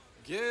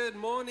Good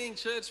morning,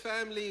 church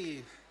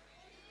family.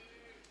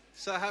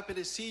 So happy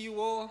to see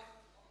you all.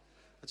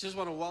 I just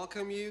want to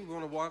welcome you. We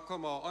want to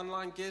welcome our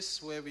online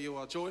guests, wherever you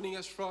are joining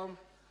us from.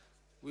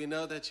 We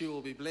know that you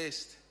will be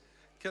blessed.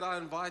 Could I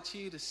invite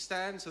you to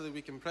stand so that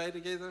we can pray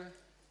together?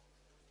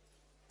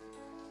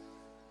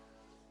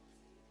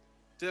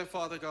 Dear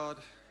Father God,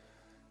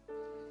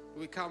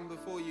 we come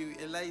before you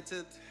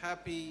elated,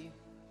 happy,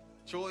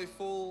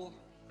 joyful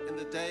in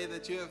the day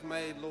that you have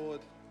made,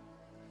 Lord.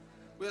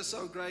 We are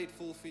so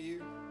grateful for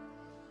you.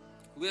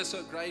 We are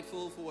so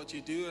grateful for what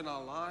you do in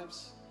our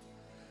lives.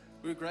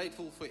 We're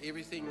grateful for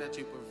everything that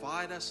you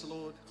provide us,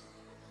 Lord.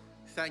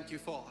 Thank you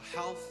for our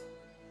health.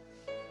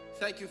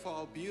 Thank you for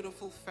our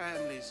beautiful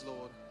families,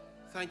 Lord.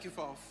 Thank you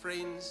for our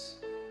friends,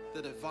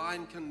 the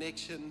divine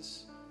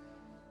connections.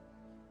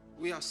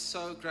 We are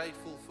so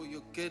grateful for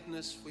your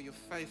goodness, for your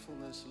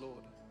faithfulness,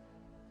 Lord.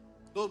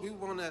 Lord, we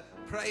want to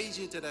praise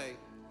you today.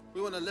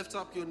 We want to lift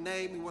up your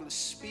name. We want to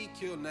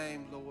speak your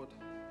name, Lord,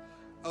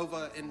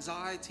 over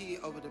anxiety,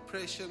 over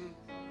depression,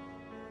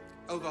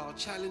 over our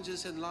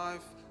challenges in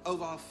life,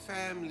 over our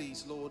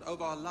families, Lord,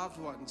 over our loved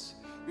ones.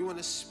 We want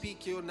to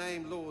speak your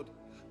name, Lord.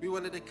 We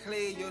want to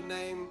declare your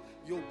name,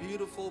 your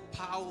beautiful,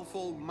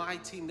 powerful,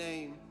 mighty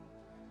name.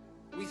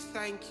 We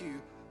thank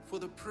you for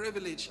the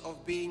privilege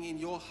of being in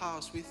your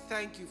house. We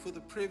thank you for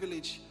the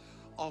privilege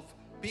of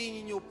being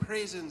in your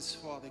presence,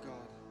 Father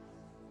God.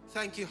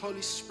 Thank you,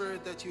 Holy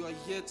Spirit, that you are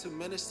here to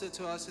minister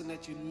to us and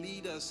that you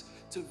lead us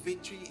to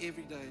victory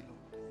every day, Lord.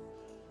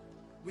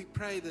 We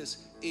pray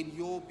this in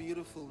your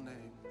beautiful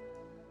name.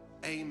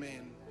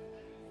 Amen.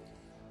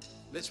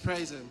 Let's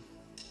praise him.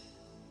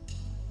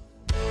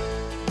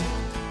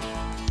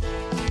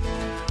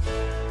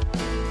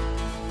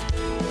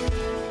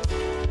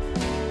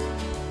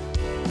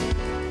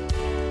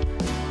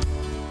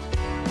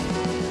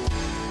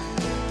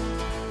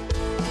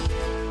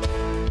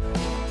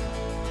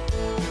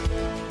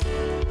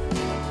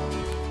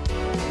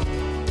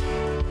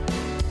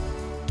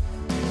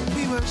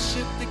 We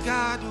worship the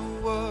God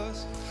who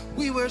was.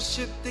 We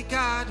worship the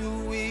God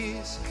who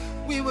is.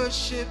 We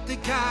worship the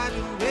God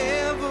who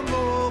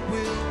evermore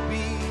will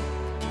be.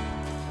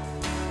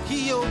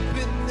 He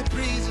opened the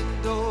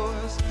prison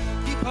doors.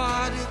 He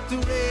parted the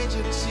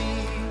raging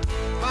sea.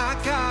 My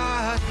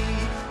God, he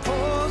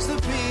holds the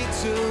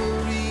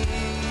victory.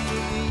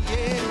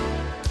 Yeah.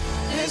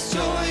 There's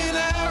joy in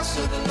the house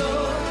of the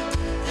Lord.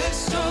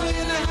 There's joy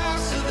in the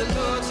house of the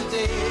Lord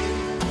today.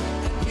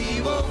 And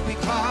we won't be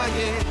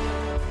quiet.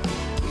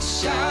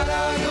 Shout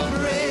out your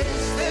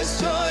praise.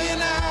 There's joy in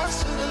the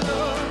house of the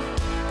Lord.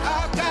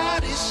 Our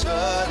God is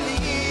surely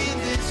in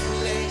this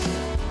place.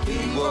 We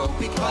won't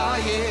be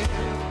quiet.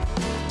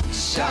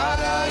 Shout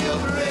out your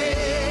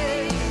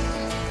praise.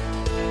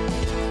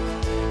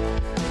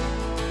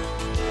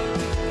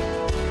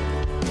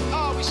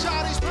 Oh, we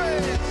shout his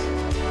praise.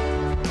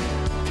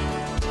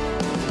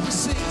 We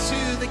sing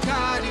to the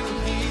God who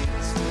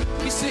heals.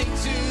 We sing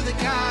to the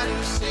God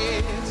who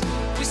saves.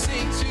 We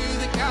sing to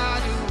the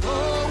God who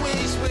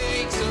always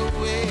makes a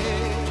way.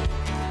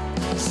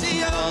 See, he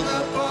hung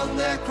up on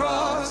that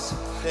cross,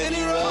 and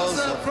he rose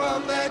up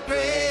from that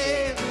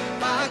grave.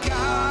 My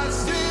God,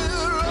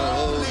 still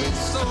rolling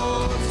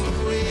storms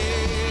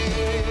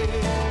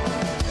away.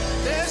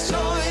 There's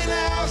joy in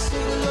the house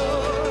of the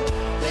Lord.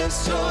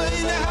 There's joy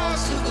in the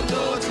house of the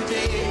Lord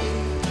today.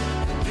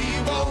 And we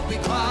won't be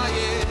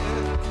quiet.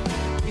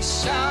 We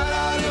shout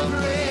out your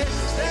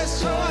praise.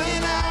 There's joy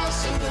in the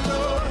house of the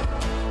Lord.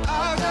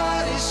 Our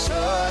God is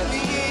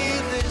surely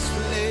in this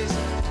place.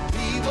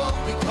 We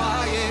won't be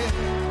quiet.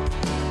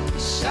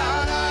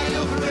 Shout out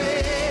your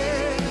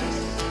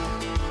praise.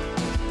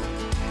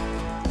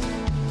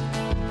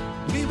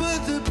 We were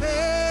the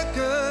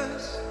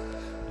beggars,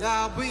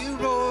 now we're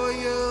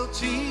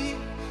royalty.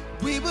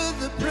 We were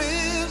the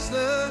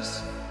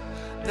prisoners,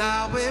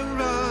 now we're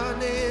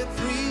running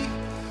free.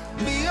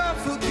 We are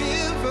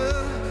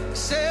forgiven,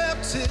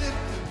 accepted,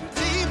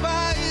 redeemed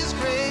by his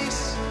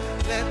grace.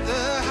 Let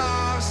the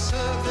house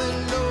of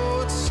the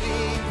Lord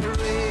sing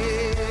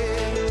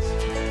praise.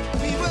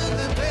 We were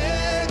the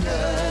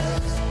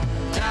beggars,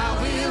 now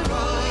we're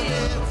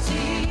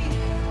royalty.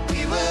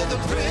 We were the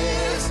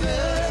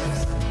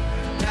prisoners,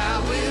 now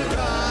we're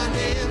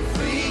running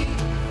free.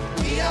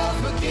 We are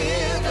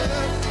forgiven,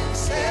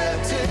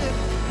 accepted,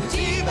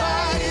 redeemed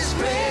by his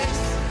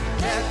grace.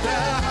 Let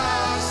the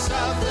house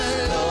of the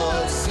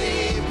Lord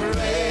sing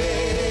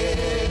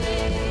praise.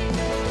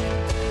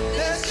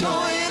 There's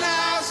joy in the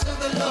house of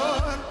the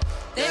Lord.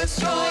 There's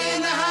joy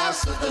in the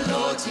house of the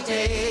Lord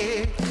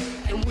today.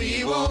 And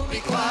we won't be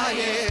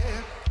quiet.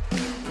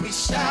 We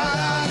shout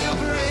out your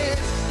praise.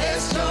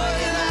 There's joy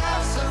in the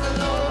house of the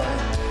Lord.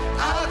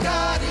 Our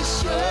God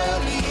is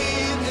surely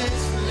in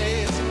this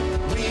place.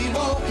 We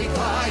won't be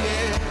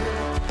quiet.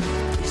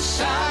 We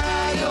shout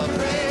out your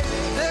praise.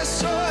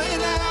 There's joy in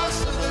the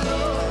house of the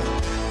Lord.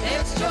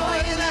 There's joy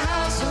in the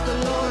house of the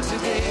Lord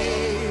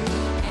today.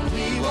 And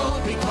we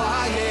won't be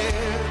quiet.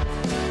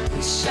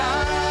 We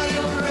shout out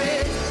your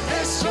praise.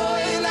 There's joy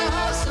in the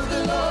house of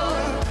the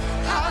Lord.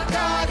 Our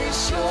God is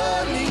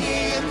surely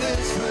in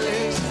this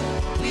place.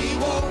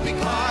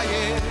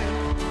 fire.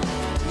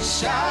 We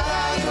shout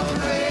out your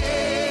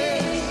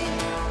praise.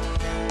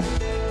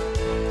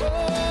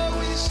 Oh,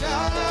 we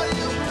shout out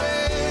your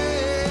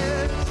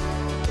praise.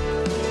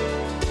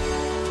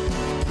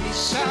 We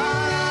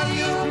shout out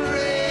your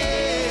praise.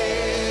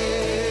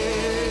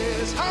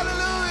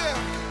 Hallelujah.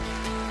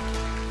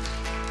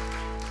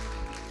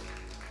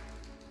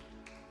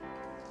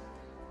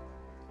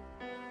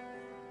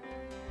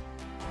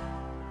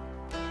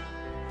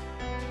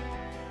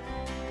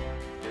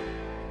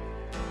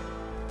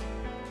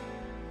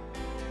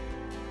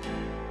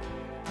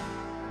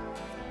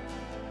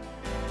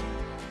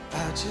 I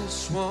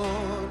just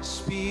want to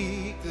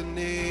speak the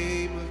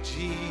name of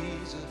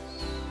Jesus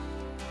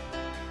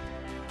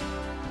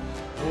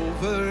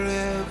over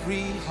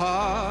every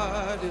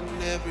heart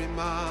and every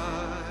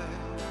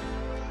mind.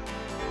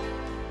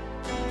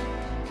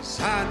 'Cause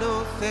I know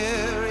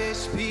there is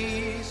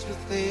peace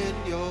within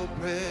your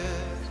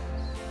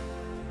presence.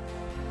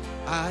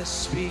 I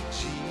speak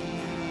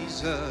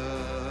Jesus.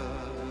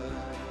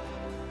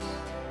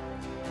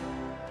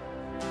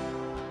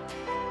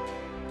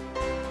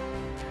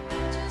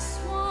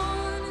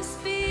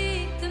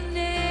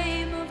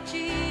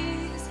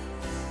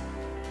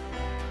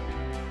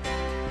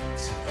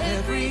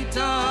 Every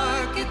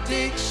dark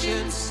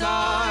addiction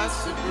starts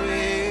to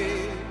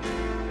break,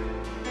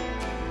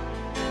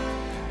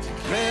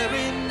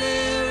 declaring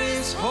there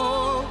is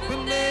hope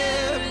and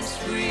there is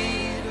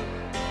freedom.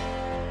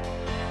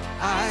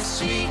 I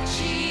speak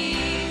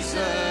Jesus.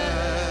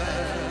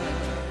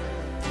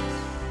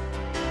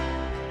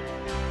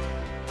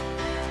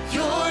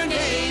 Your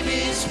name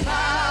is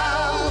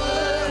power.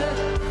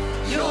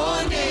 Your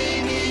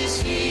name is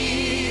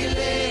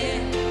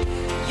healing.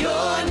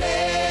 Your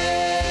name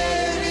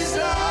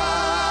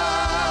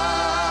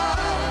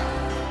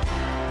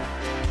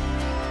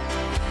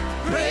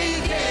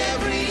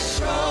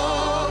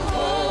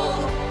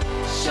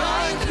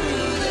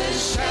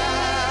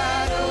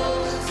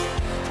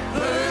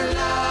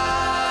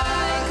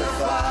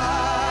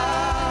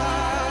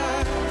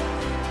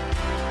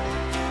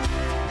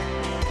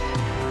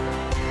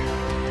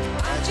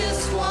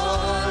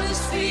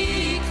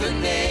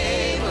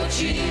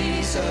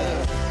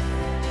Jesus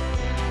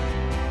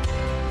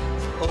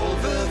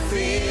over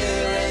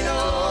fear and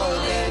all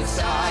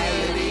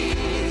anxiety,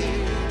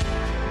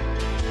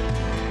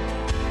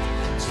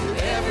 to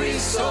every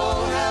soul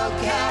held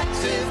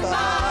captive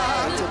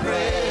by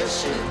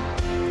depression.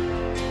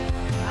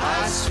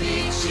 I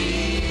speak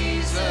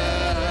Jesus.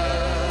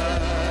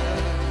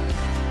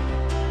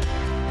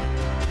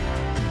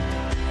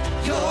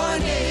 Your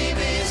name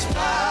is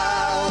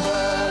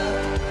power.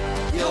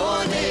 Your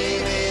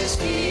name is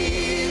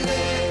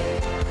healing.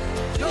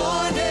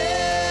 Your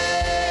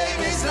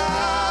name is life.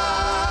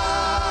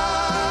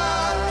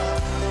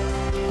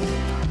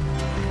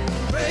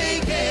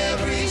 Break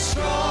every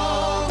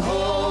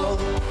stronghold.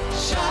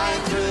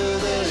 Shine through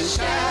the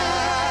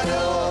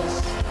shadows.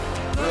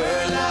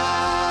 Burn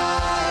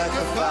like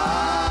a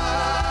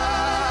fire.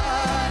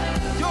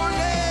 Your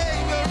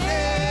name, your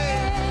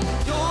name.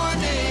 Your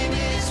name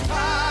is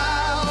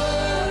power.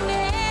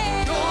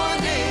 Your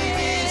name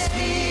is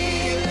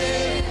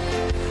healing.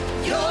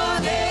 Your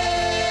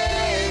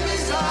name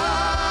is life.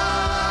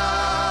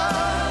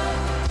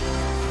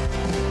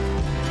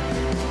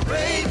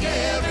 Break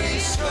every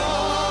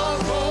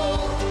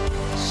stronghold.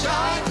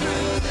 Shine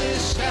through the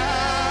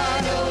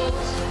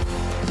shadows.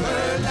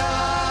 Burn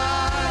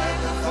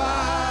like a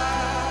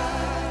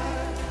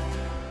fire.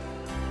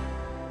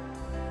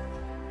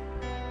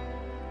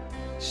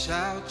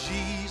 Shout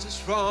Jesus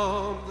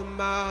from the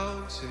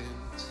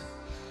mountains.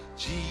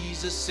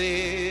 Jesus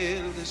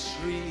in the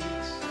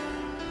streets.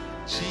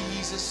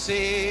 Jesus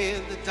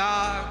in the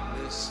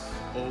darkness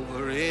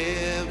over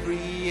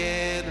every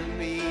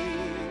enemy.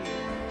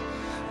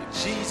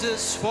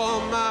 Jesus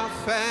for my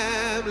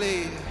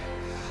family,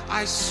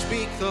 I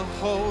speak the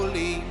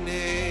holy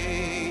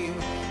name,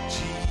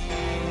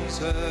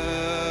 Jesus.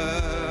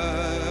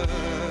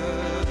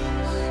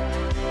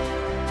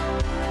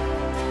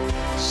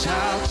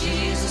 Shout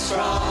Jesus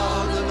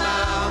from the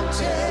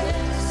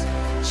mountains,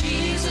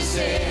 Jesus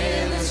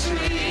in the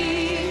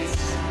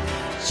streets,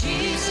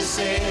 Jesus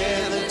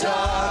in the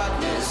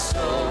darkness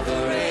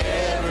over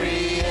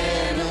every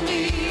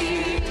enemy.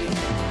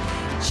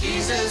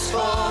 Jesus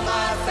for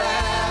my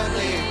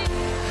family,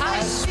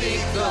 I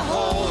speak the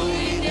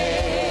holy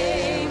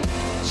name,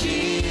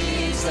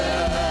 Jesus.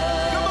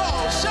 Come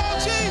on, shout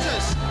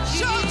Jesus!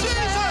 Shout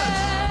Jesus!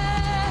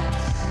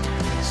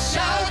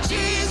 Shout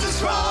Jesus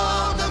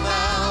from the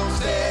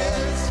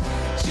mountains,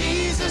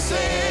 Jesus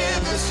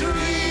in the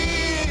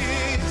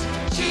streets,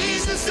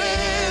 Jesus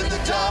in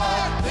the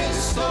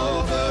darkness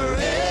over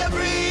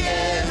every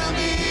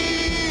enemy.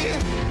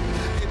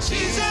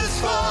 Jesus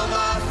for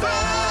my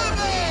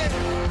family,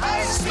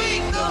 I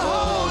speak the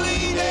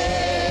holy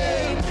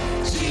name,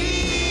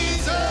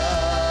 Jesus.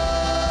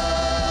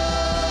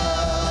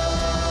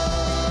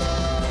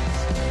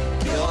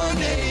 Your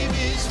name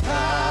is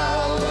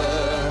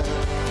power.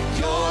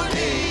 Your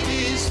name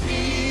is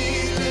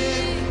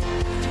healing.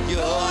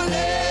 Your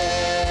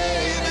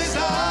name is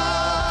life.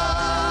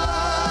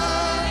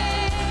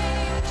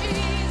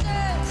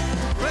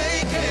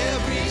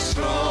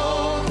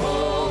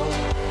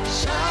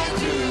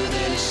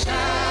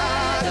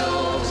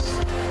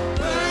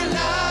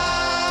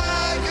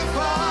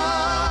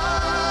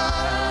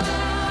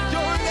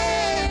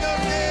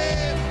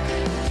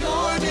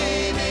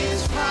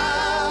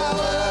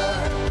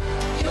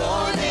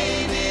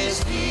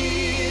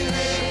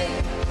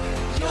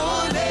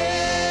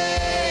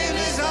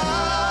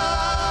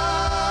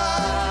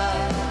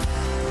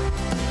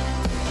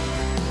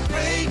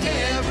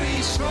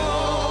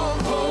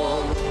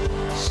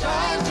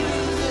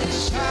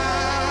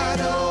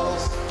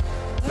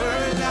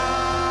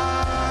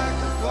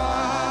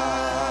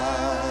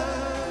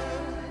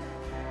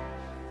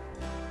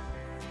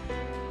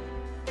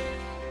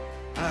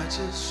 I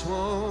just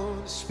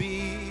want to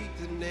speak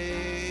the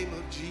name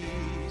of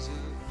Jesus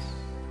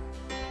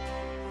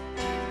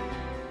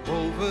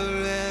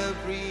over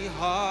every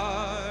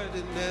heart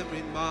and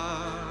every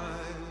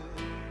mind.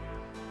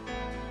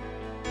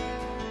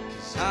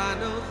 'Cause I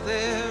know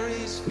there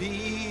is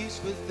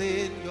peace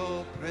within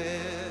your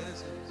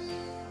presence.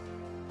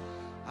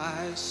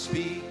 I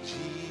speak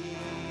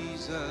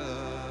Jesus.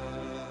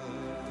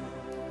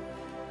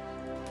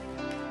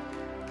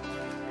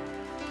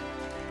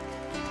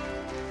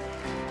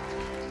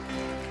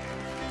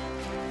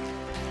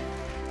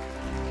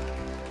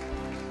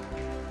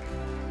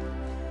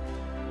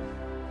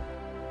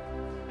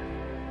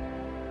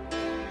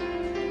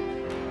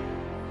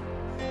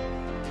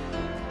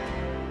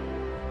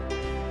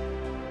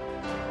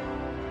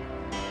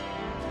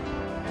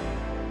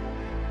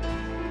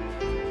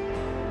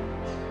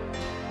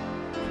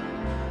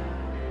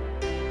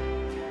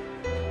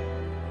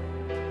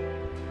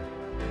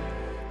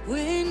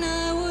 When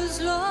I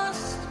was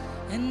lost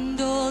and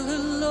all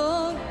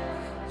alone,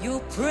 your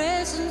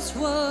presence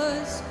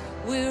was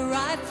where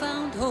I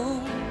found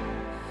home.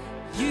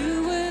 You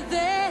were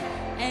there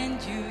and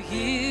you're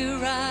here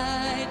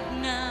right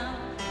now.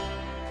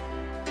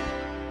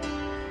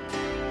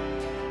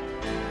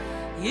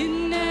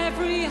 In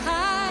every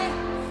high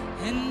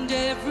and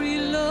every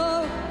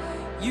low,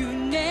 you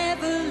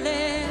never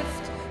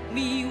left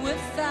me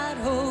without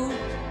hope.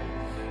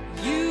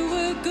 You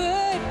were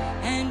good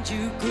and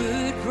you're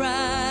good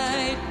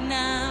right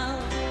now.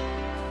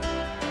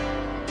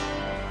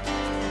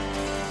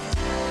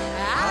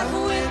 I've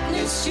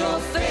witnessed your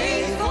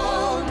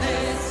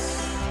faithfulness.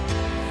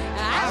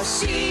 I've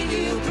seen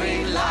you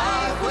bring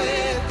life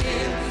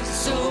within.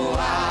 So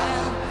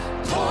I'll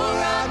pour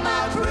out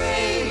my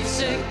praise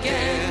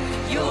again.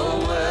 You're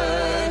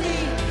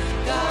worthy,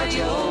 God,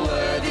 you're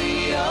worthy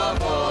of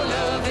all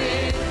of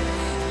it.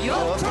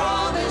 Your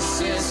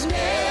promises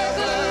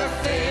never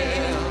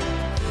fail.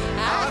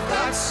 I've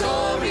got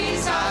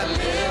stories I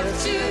live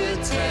to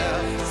tell,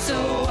 so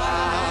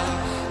I'll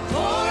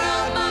pour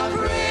out my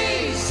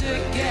praise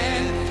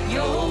again.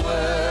 You're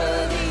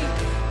worthy,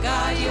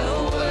 God,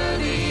 you're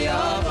worthy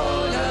of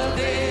all of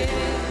it.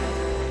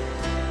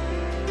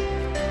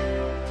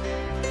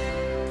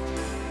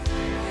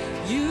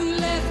 You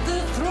left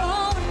the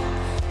throne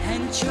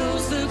and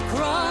chose the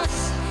cross,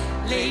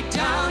 laid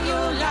down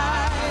your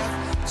life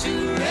to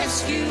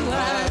rescue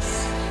us,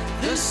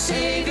 the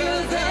Savior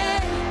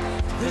then,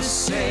 the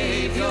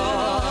Savior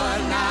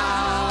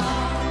now.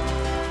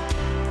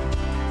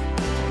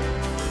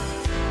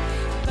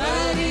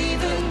 But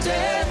even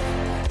death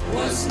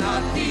was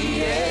not the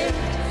end.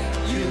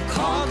 You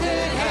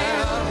conquered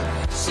hell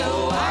so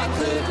I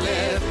could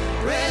live,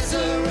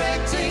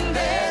 resurrecting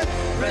then,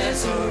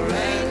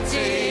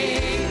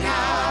 resurrecting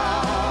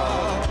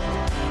now.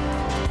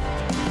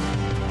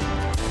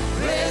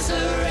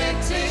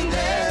 Resurrecting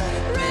then,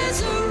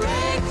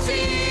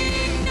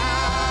 resurrecting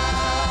now.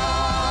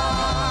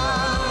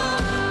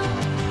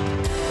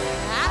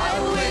 I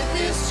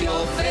witnessed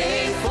your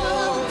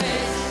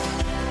faithfulness.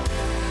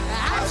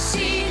 I've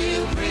seen you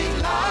bring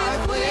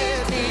life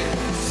within.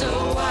 So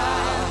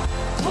I'll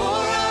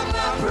pour out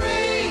my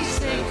praise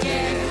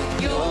again.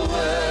 You're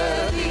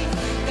worthy,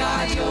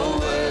 God, you're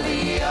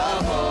worthy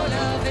of all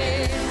of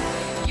it.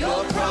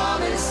 Your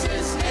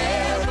promises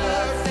never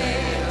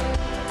fail.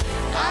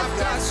 I've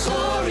got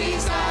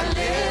stories I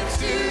live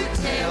to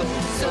tell.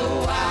 So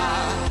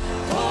I'll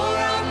pour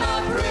out my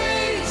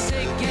praise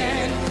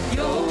again.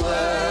 You're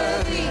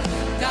worthy,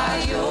 God,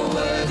 you're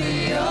worthy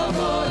of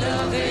all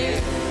of it.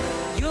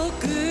 You're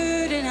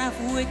good and I've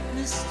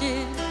witnessed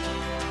it.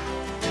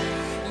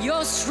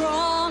 You're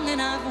strong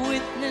and I've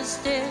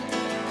witnessed it.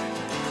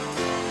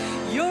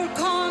 You're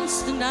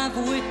constant, I've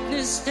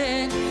witnessed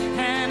it.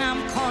 And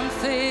I'm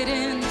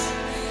confident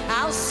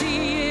I'll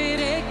see it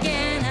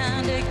again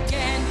and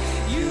again.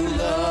 You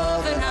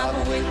love and I've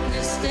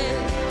witnessed it.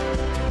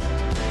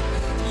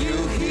 You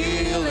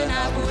heal and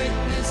I've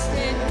witnessed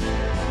it.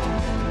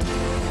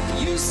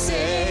 You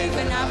save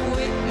and I've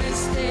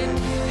witnessed it.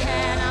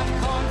 And I'm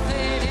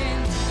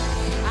confident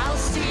I'll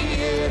see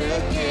it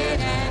again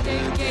and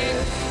again.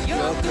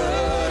 You're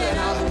good and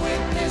I've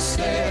witnessed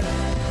it.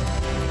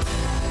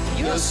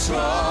 You're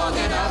strong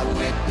and I've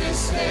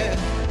witnessed it.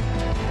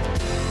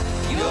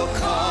 You're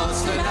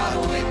constant, I've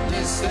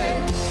witnessed it.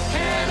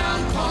 And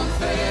I'm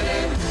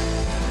confident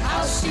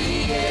I'll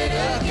see it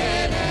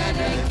again and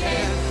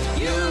again.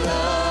 You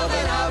love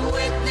and I've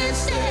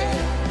witnessed it.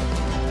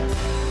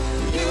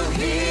 You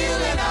heal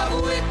and I've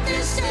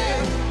witnessed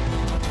it.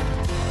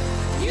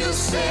 You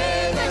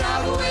save and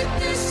I've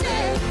witnessed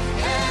it.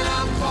 And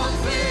I'm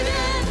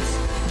confident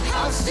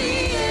I'll see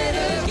it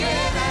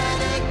again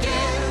and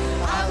again.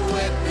 I've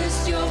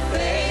witnessed your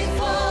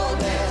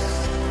faithfulness.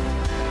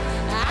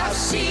 I've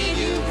seen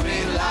you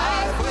bring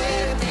life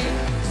within.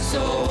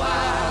 So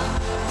I'll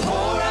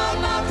pour out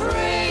my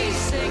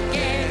praise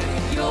again.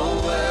 You're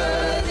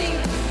worthy,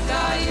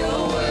 God,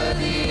 you're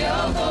worthy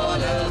of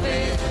all of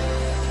it.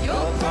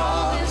 Your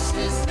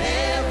promises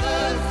never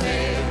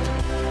fail.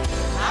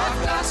 I've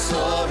got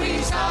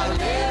stories I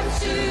live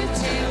to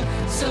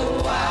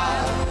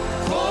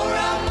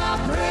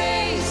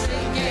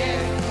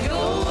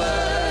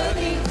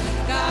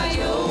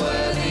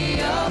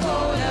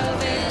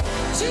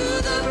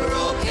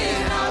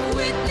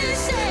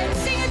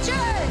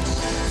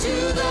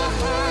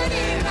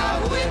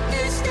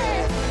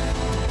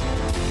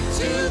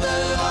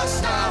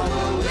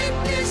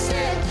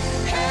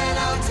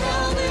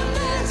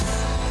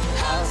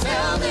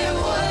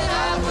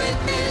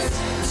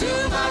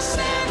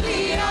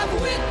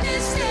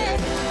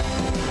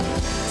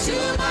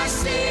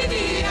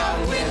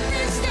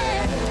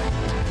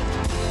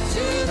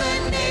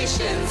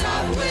generations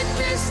I've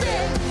witnessed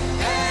it,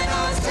 and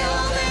I'll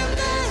tell them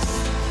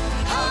this,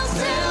 I'll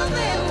tell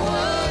them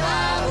what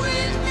I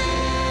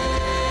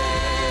witnessed.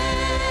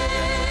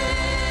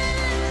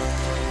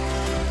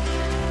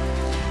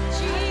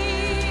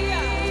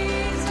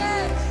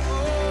 Jesus,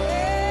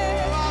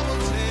 Oh, I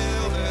will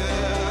tell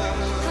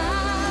them.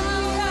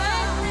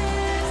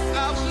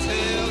 I will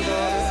tell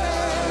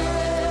them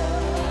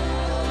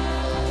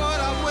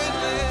what I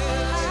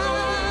witnessed. Oh,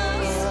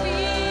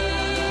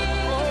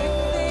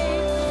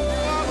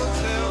 I will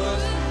tell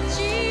them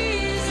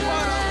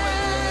what I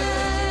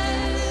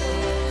witnessed.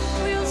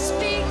 we'll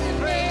speak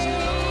the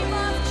name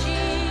of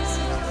Jesus.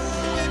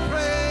 We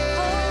praise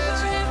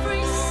Over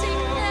every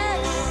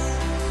sickness,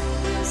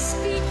 we'll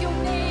speak your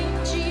name,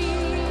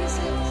 Jesus.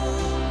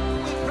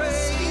 we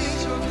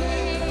praise your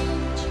name.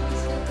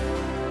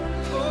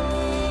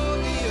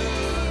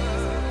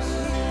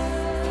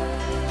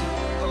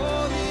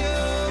 Oh, the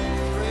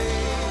earth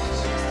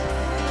praise you.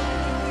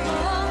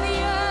 On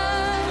the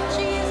earth,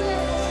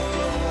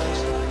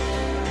 Jesus.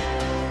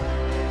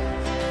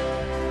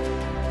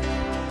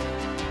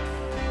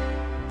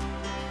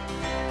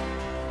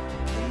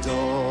 And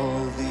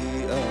all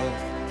the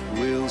earth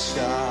will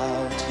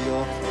shout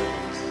your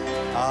praise.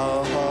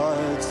 Our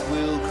hearts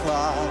will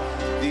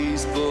cry,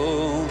 these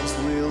bones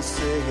will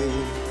say,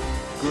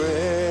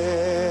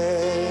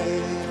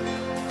 great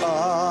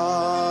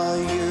are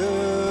you,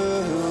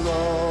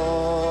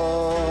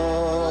 Lord.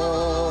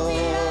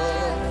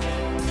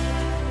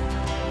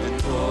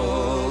 And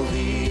all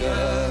the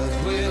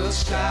earth will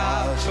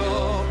shout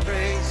your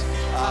praise.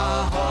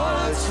 Our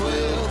hearts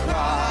will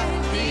cry,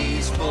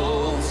 these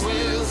bones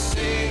will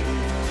sing,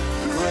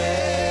 great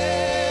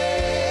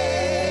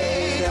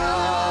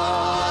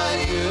are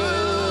you,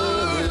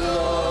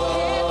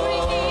 Lord.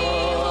 Every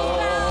knee will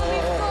bow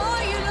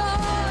before you,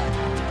 Lord.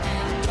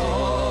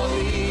 All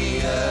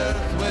the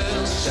earth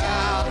will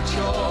shout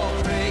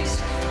your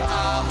praise.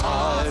 Our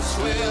hearts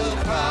will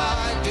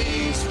cry,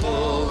 these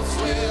bones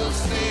will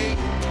sing,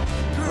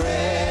 great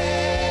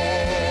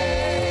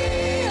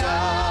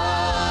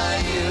are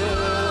you,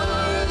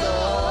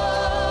 Lord.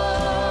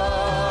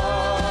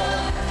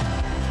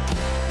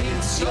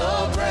 It's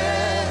your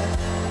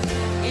breath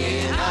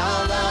in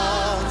our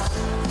lungs,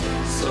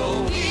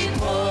 so we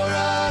pour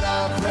out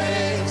our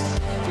praise.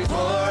 We pour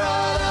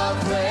out our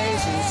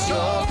praise. It's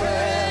your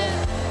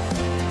breath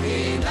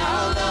in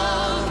our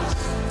lungs,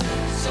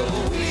 so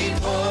we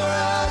pour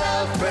out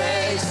our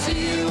praise to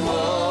you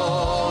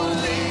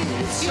only.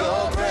 It's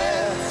your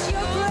breath It's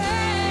your in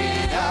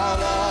breath. our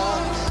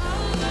lungs,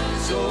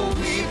 so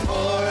we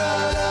pour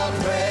out our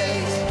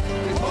praise.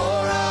 We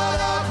pour out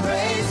our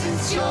praise.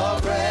 It's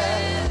your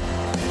breath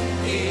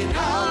in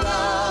our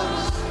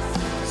lungs,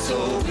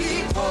 so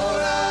we pour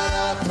out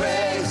our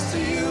praise to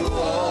you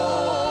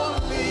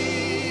only.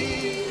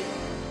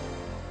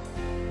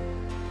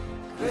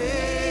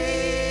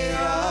 Great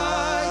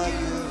are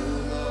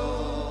you,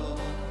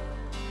 Lord.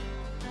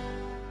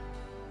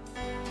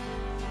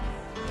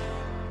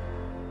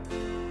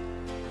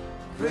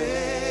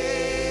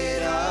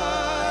 Great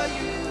are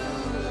you,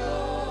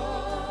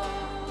 Lord.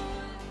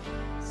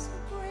 So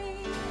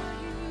great are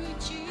you,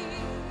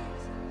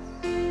 Jesus.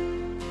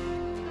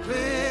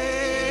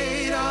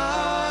 Great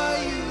are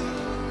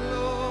you,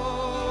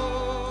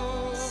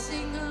 Lord.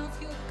 Sing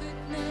of your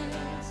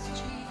goodness,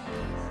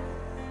 Jesus.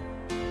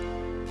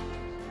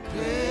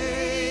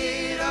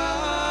 Great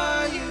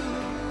are you,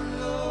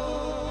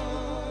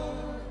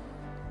 Lord.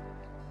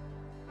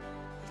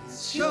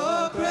 It's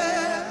your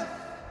breath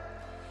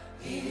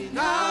in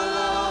our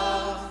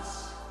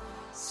lungs,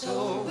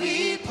 so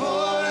we pour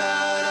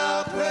out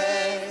our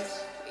praise.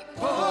 We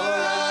pour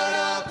out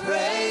our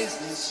praise.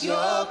 It's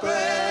your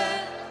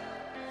breath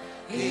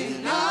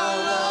in our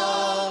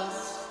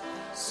lungs,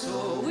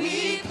 so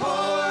we pour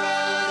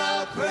out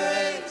our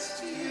praise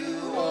to you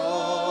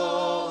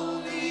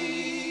only.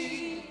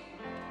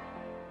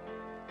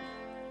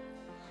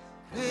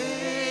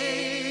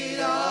 Great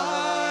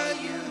are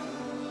you,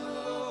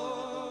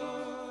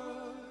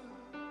 Lord.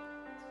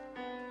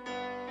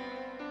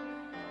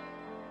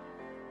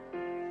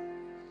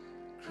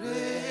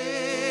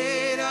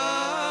 Great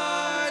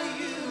are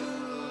you,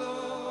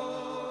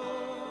 Lord.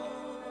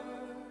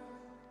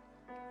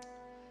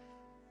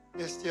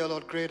 Yes, dear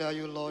Lord, great are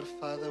you, Lord.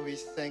 Father, we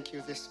thank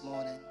you this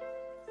morning.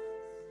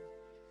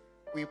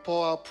 We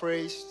pour our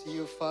praise to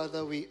you,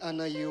 Father. We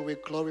honor you, we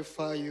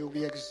glorify you,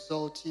 we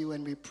exalt you,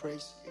 and we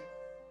praise you.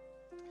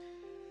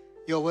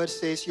 Your word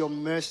says your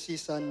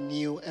mercies are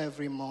new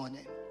every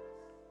morning.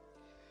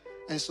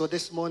 And so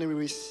this morning we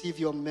receive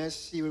your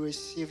mercy, we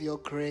receive your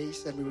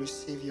grace, and we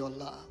receive your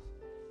love.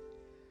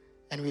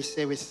 And we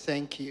say we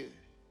thank you.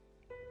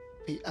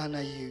 We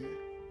honor you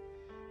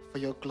for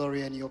your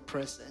glory and your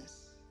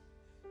presence.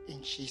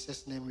 In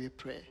Jesus' name we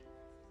pray.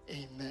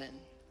 Amen.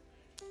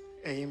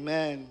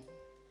 Amen.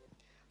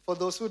 For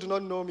those who do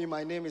not know me,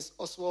 my name is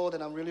Oswald,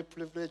 and I'm really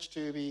privileged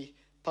to be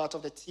part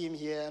of the team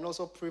here, and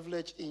also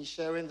privileged in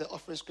sharing the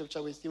offering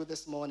scripture with you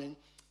this morning.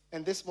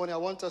 And this morning, I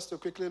want us to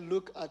quickly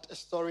look at a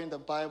story in the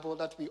Bible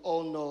that we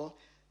all know,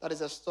 That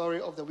is a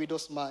story of the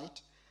widow's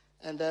mite.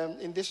 And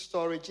in this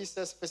story,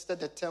 Jesus visited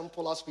the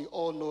temple, as we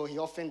all know he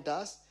often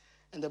does.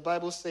 And the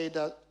Bible says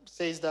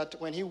that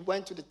when he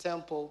went to the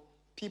temple,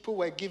 people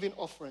were giving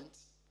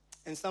offerings.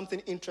 And something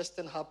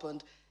interesting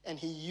happened, and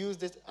he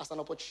used it as an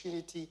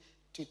opportunity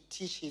to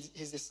teach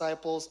his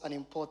disciples an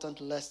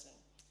important lesson.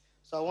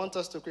 So I want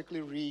us to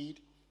quickly read,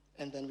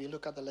 and then we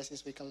look at the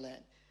lessons we can learn.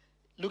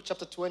 Luke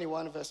chapter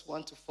 21, verse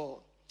 1 to 4.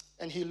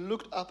 And he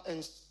looked up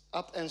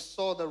and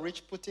saw the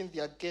rich putting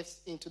their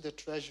gifts into the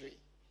treasury.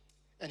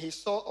 And he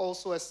saw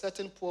also a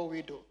certain poor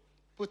widow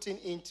putting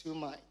in 2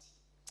 mites.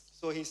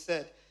 So he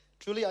said,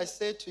 truly I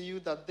say to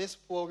you that this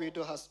poor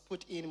widow has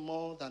put in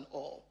more than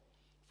all.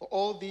 For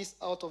all these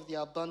out of their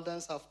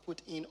abundance have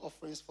put in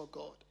offerings for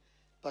God.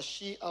 But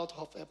she out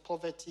of her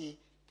poverty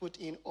put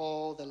in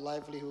all the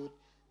livelihood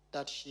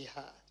that she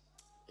had.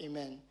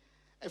 Amen.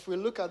 If we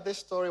look at this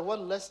story, what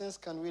lessons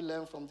can we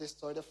learn from this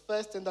story? The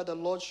first thing that the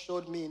Lord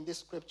showed me in this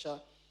scripture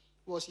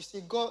was, you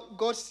see,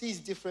 God sees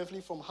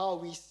differently from how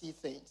we see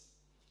things.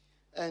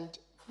 And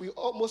we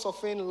most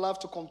often love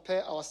to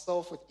compare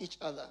ourselves with each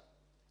other.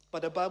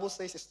 But the Bible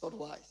says it's not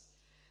wise.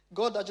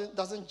 God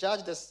doesn't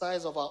judge the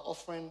size of our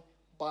offering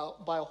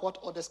by what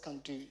others can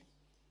do,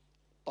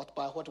 but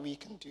by what we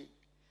can do.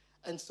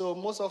 And so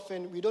most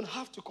often, we don't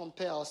have to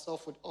compare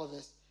ourselves with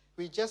others.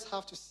 We just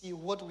have to see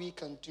what we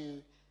can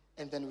do,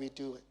 and then we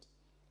do it.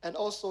 And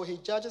also, he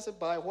judges it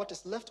by what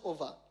is left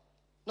over,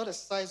 not the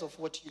size of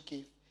what you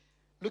give.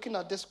 Looking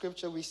at this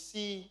scripture, we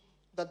see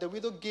that the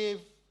widow gave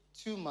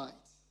 2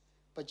 mites,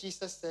 but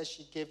Jesus says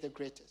she gave the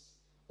greatest.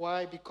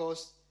 Why?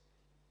 Because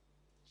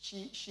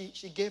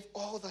she gave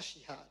all that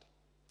she had.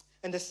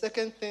 And the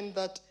second thing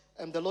that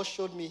the Lord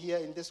showed me here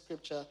in this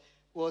scripture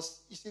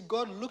was, you see,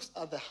 God looks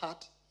at the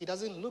heart. He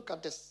doesn't look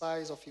at the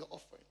size of your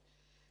offering.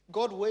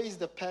 God weighs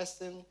the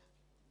person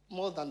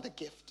more than the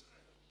gift.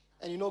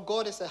 And you know,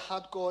 God is a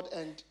heart God,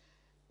 and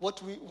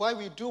why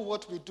we do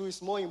what we do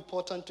is more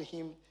important to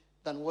him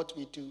than what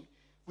we do.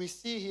 We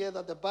see here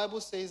that the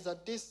Bible says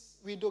that this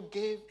widow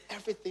gave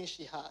everything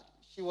she had.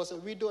 She was a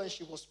widow and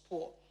she was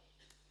poor.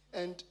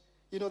 And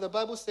you know, the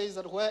Bible says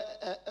that where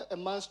a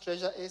man's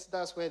treasure is,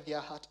 that's where their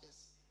heart is.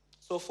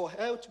 So for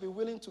her to be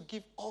willing to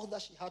give all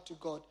that she had to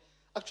God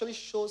actually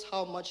shows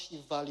how much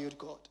she valued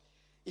God.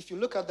 If you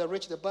look at the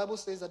rich, the Bible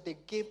says that they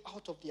gave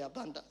out of their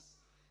abundance.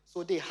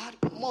 So they had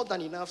more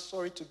than enough,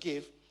 to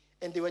give,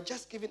 and they were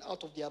just giving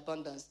out of their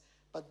abundance.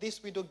 But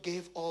this widow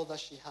gave all that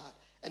she had,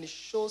 and it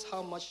shows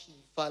how much she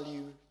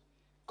valued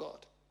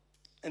God.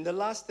 And the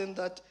last thing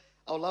that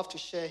I would love to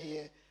share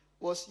here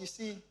was, you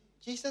see,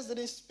 Jesus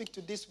didn't speak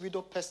to this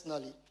widow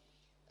personally.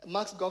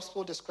 Mark's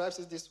gospel describes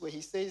it this way.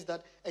 He says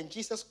that, and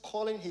Jesus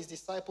calling his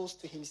disciples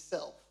to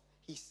himself,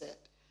 he said.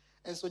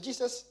 And so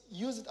Jesus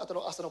used it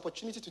as an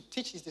opportunity to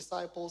teach his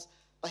disciples,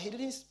 but he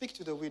didn't speak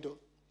to the widow.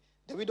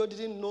 The widow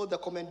didn't know the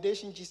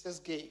commendation Jesus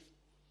gave.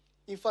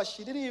 In fact,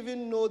 she didn't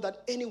even know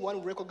that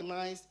anyone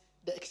recognized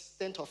the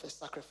extent of her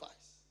sacrifice.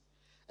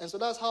 And so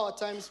that's how at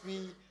times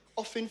we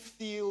often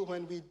feel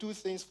when we do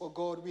things for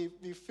God.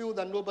 We feel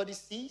that nobody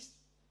sees,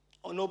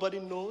 or nobody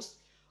knows,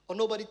 or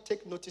nobody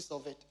takes notice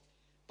of it.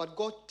 But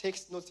God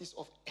takes notice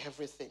of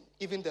everything,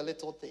 even the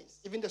little things,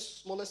 even the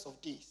smallest of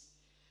these.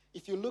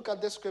 If you look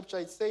at the scripture,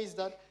 it says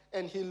that,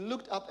 and he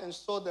looked up and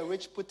saw the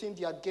rich putting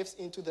their gifts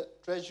into the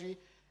treasury,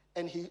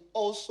 and he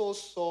also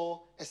saw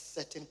a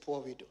certain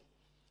poor widow.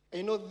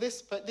 And you know,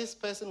 this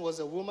person was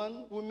a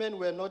woman. Women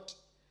were not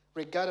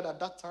regarded at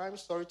that time.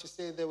 Sorry to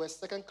say, they were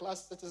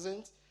second-class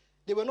citizens.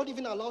 They were not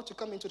even allowed to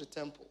come into the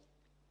temple.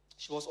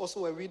 She was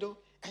also a widow,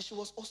 and she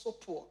was also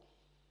poor.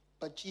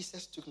 But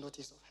Jesus took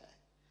notice of her.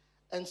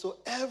 And so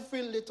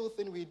every little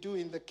thing we do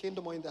in the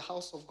kingdom or in the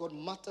house of God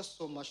matters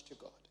so much to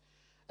God.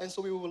 And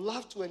so we would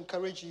love to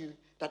encourage you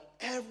that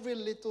every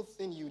little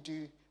thing you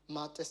do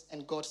matters,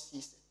 and God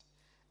sees it.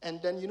 And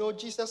then, you know,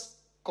 Jesus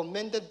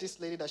commended this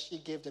lady that she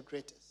gave the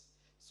greatest.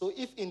 So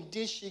if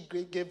indeed she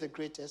gave the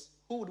greatest,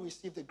 who would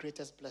receive the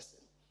greatest blessing?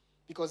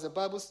 Because the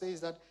Bible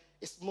says that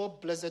it's more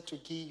blessed to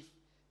give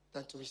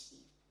than to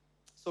receive.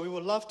 So we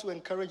would love to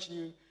encourage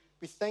you.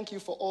 We thank you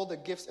for all the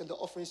gifts and the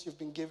offerings you've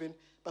been given,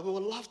 but we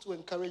would love to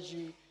encourage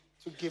you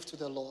to give to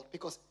the Lord,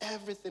 because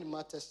everything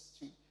matters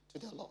to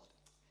the Lord.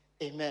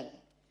 Amen.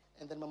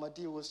 And then Mama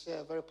D will share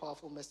a very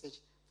powerful message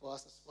for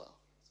us as well.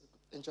 So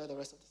enjoy the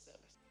rest of the service.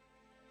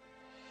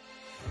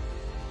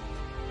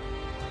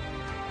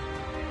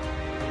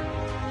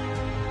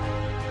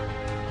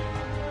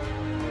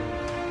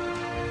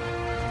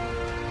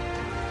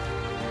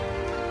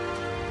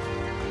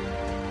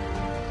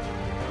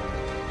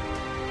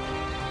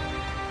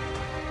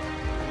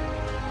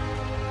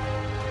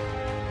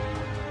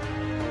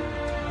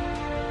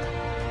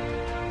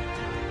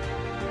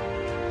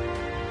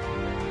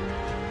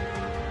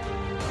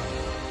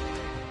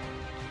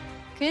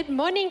 Good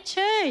morning,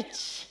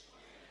 church.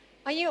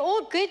 Are you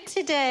all good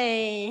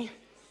today?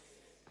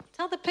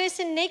 Tell the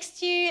person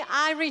next to you,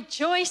 I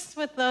rejoice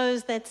with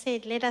those that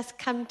said, let us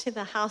come to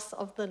the house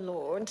of the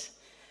Lord.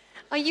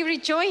 Are you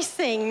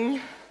rejoicing?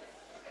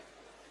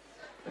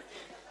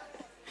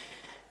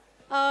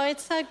 Oh,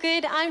 it's so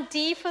good. I'm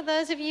Dee, for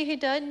those of you who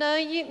don't know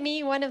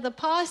me, one of the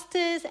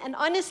pastors. And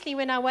honestly,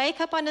 when I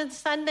wake up on a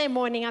Sunday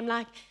morning, I'm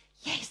like,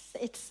 yes,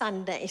 it's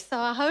Sunday. So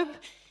I hope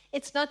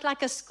it's not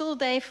like a school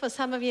day for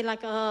some of you, like,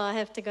 oh, I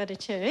have to go to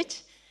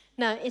church.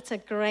 No, it's a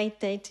great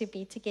day to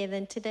be together.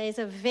 And today is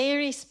a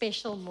very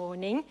special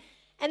morning.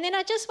 And then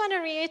I just want to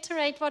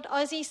reiterate what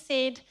Ozzy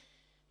said.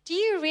 Do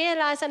you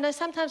realize, I know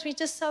sometimes we're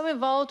just so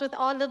involved with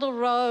our little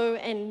row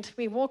and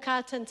we walk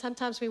out and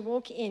sometimes we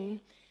walk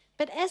in.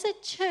 But as a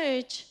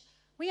church,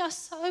 we are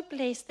so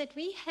blessed that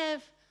we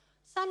have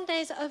some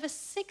days over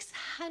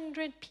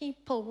 600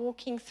 people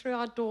walking through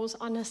our doors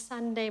on a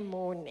Sunday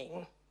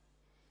morning.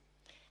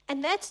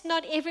 And that's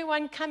not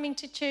everyone coming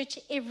to church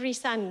every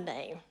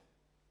Sunday.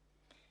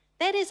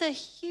 That is a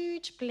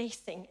huge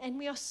blessing, and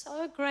we are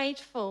so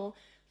grateful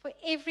for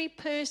every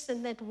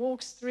person that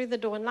walks through the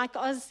door. And like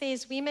Oz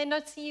says, we may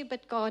not see you,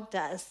 but God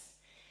does.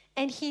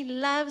 And He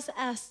loves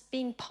us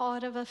being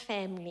part of a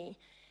family.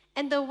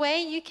 And the way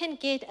you can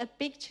get a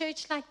big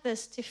church like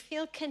this to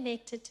feel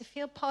connected, to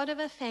feel part of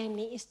a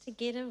family, is to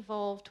get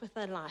involved with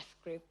a life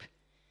group.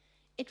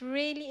 It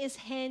really is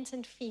hands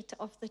and feet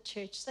of the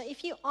church. So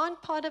if you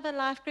aren't part of a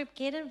life group,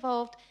 get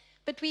involved.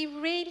 But we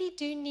really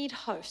do need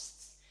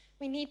hosts.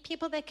 We need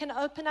people that can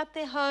open up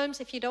their homes.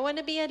 If you don't want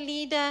to be a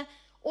leader,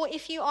 or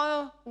if you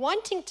are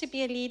wanting to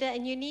be a leader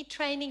and you need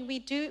training, we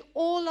do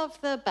all of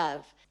the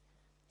above.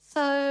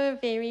 So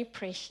very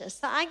precious.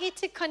 So I get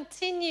to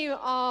continue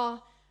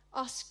our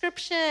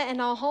scripture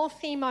and our whole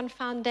theme on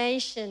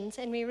foundations,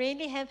 and we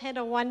really have had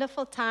a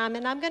wonderful time.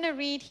 And I'm going to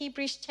read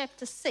Hebrews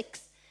chapter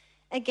 6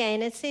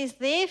 again. It says,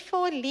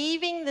 therefore,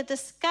 leaving the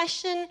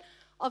discussion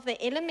of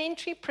the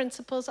elementary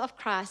principles of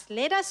Christ,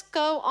 let us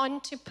go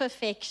on to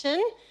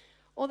perfection.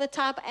 All the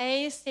type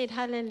A's said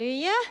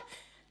hallelujah.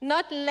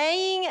 Not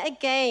laying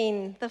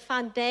again the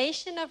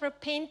foundation of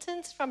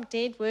repentance from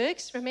dead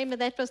works. Remember,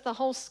 that was the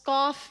whole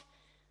scarf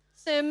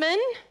sermon.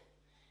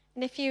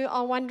 And if you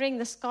are wondering,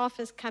 the scarf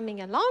is coming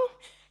along.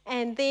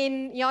 And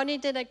then Yanni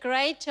did a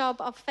great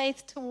job of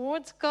faith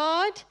towards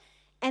God.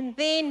 And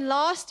then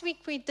last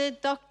week we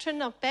did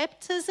doctrine of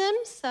baptism.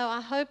 So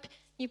I hope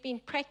you've been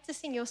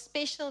practicing your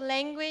special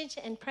language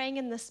and praying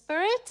in the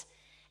Spirit.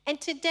 And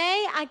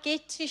today I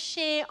get to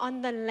share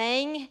on the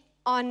laying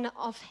on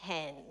of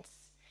hands.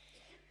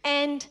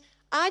 And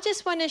I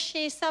just want to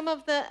share some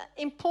of the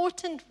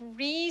important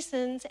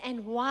reasons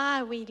and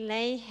why we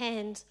lay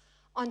hands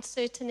on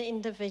certain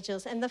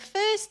individuals. And the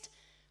first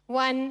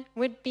one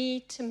would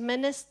be to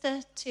minister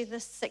to the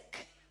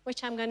sick,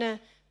 which I'm going to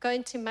go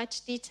into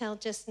much detail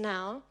just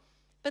now.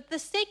 But the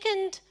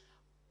second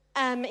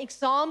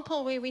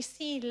example where we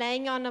see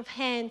laying on of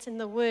hands in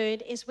the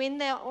Word is when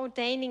they're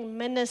ordaining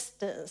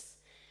ministers.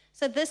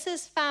 So this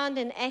is found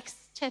in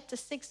Acts chapter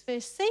 6,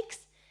 verse 6.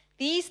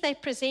 These they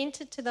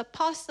presented to the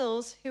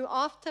apostles who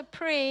after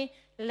prayer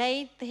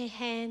laid their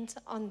hands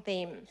on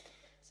them.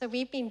 So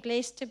we've been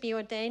blessed to be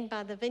ordained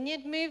by the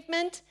Vineyard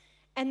Movement.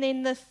 And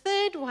then the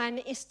third one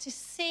is to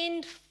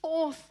send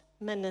forth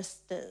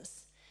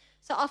ministers.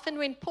 So often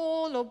when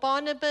Paul or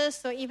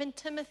Barnabas or even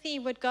Timothy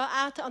would go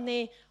out on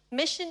their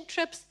mission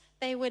trips,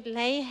 they would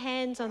lay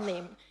hands on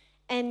them.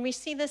 And we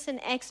see this in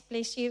Acts,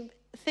 bless you,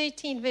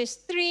 13 verse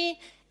 3.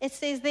 It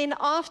says, then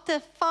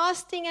after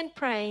fasting and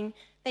praying,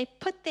 they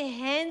put their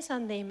hands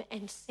on them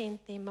and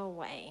sent them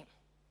away.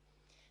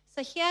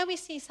 So here we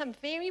see some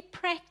very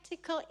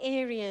practical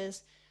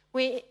areas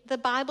where the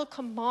Bible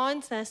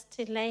commands us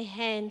to lay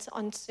hands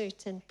on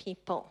certain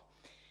people.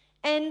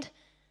 And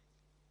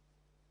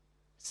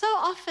so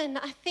often,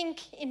 I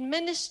think in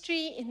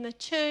ministry, in the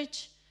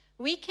church,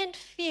 we can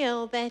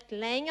feel that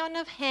laying on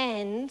of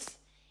hands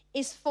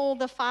is for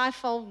the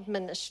fivefold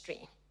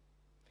ministry.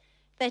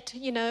 That,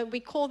 we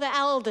call the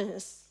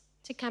elders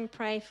to come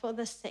pray for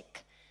the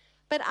sick.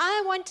 But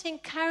I want to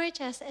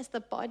encourage us as the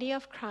body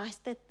of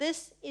Christ that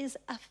this is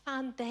a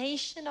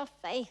foundation of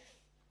faith.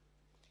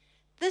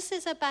 This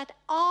is about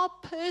our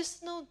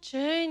personal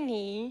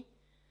journey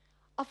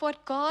of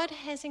what God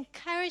has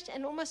encouraged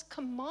and almost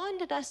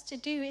commanded us to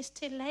do, is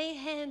to lay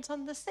hands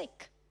on the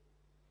sick.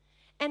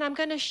 And I'm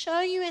going to show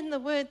you in the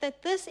Word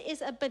that this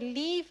is a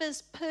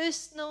believer's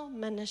personal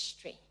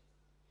ministry.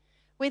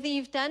 Whether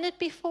you've done it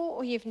before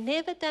or you've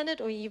never done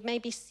it, or you've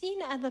maybe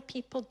seen other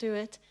people do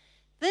it,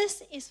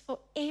 this is for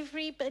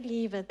every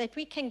believer, that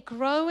we can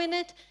grow in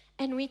it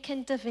and we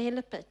can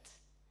develop it.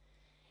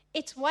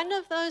 It's one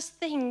of those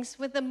things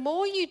where the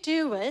more you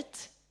do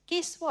it,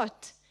 guess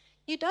what?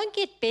 You don't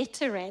get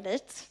better at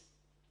it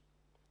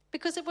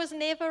because it was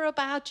never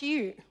about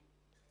you.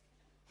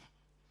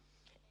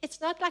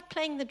 It's not like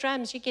playing the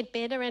drums. You get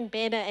better and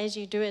better as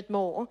you do it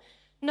more.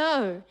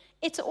 No,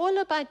 it's all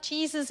about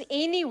Jesus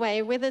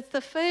anyway, whether it's the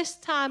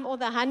first time or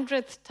the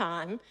 100th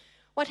time.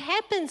 What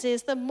happens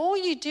is the more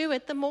you do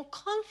it, the more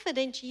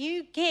confident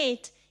you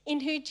get in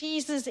who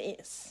Jesus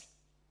is.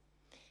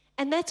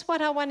 And that's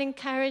what I want to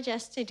encourage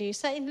us to do.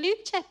 So in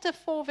Luke chapter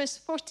 4, verse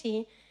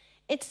 40,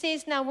 it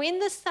says, now when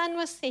the sun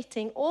was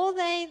setting, all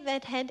they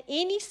that had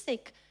any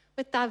sick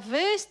with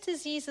diverse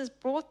diseases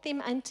brought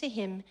them unto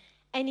him,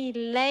 and he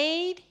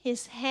laid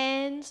his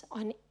hands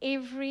on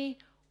every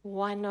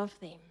one of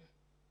them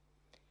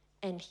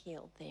and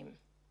healed them.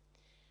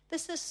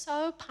 This is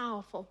so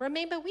powerful.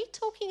 Remember, we're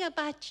talking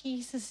about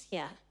Jesus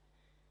here,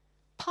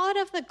 part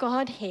of the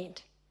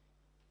Godhead.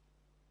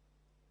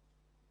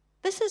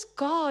 This is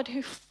God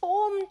who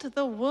formed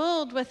the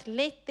world with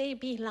 "let there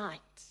be light."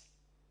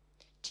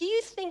 Do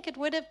you think it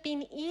would have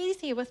been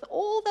easy with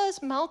all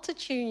those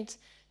multitudes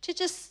to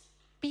just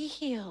be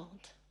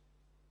healed?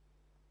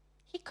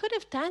 He could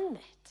have done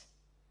that.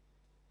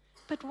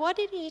 But what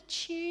did he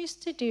choose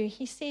to do?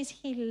 He says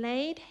he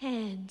laid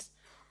hands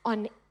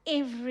on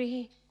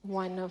every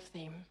one of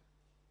them.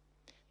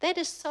 That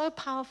is so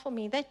powerful for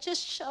me. That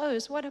just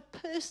shows what a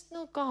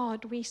personal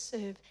God we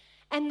serve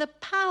and the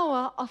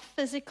power of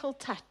physical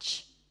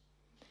touch.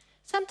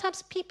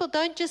 Sometimes people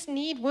don't just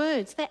need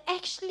words, they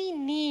actually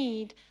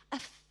need a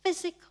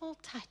physical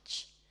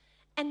touch.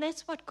 And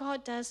that's what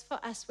God does for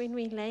us when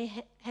we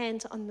lay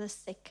hands on the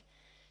sick.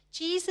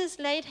 Jesus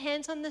laid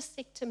hands on the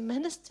sick to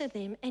minister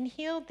them and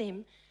heal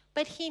them,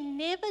 but he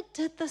never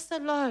did this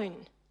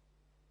alone.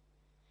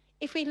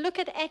 If we look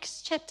at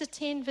Acts chapter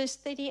 10, verse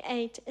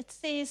 38, it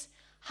says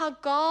how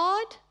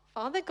God,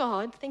 Father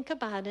God, think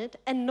about it,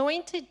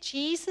 anointed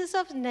Jesus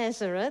of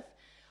Nazareth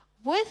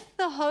with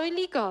the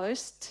Holy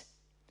Ghost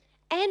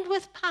and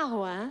with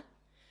power,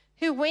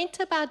 who went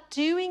about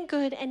doing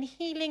good and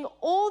healing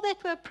all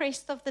that were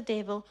oppressed of the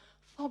devil,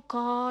 for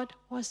God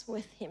was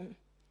with him.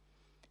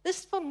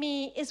 This, for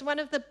me, is one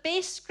of the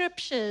best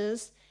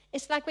scriptures.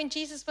 It's like when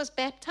Jesus was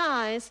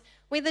baptized,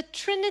 where the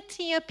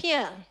Trinity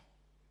appear.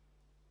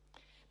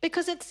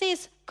 Because it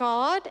says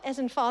God, as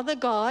in Father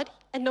God,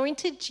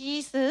 anointed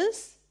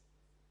Jesus,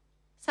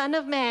 Son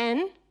of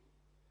Man.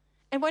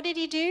 And what did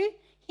he do?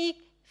 He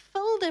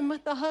filled him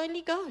with the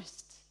Holy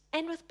Ghost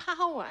and with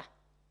power.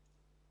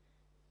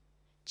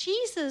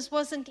 Jesus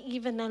wasn't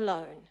even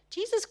alone.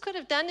 Jesus could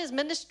have done his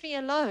ministry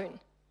alone,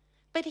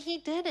 but he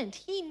didn't.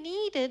 He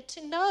needed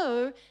to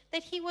know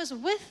that he was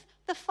with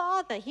the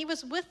Father. He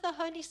was with the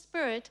Holy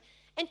Spirit,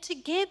 and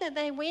together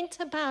they went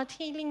about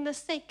healing the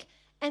sick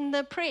and the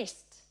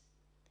oppressed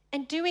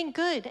and doing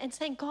good and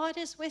saying, God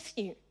is with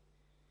you.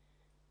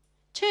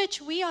 Church,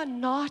 we are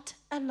not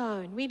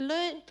alone. We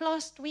learned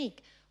last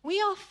week. We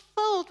are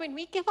filled, when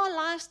we give our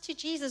lives to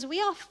Jesus, we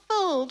are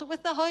filled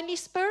with the Holy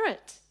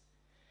Spirit.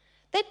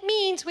 That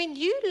means when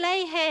you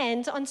lay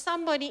hands on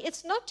somebody,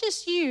 it's not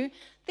just you.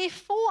 There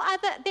are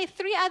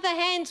 3 other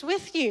hands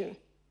with you.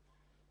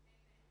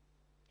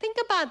 Think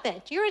about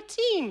that. You're a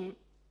team.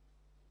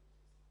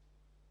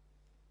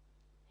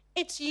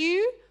 It's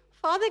you,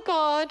 Father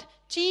God,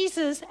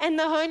 Jesus, and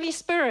the Holy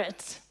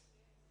Spirit.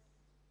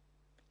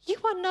 You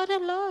are not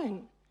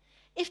alone.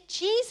 If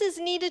Jesus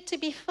needed to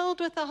be filled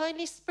with the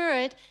Holy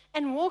Spirit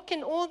and walk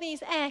in all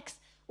these acts,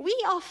 we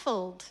are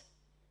filled.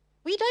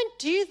 We don't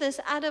do this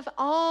out of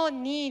our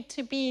need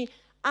to be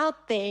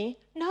out there.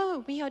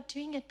 No, we are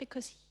doing it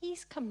because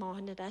he's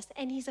commanded us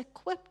and he's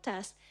equipped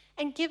us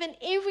and given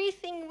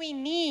everything we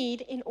need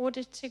in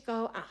order to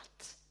go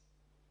out.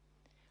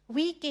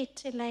 We get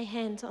to lay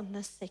hands on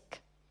the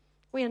sick.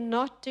 We are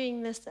not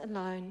doing this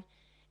alone.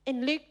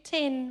 In Luke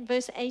 10,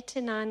 verse 8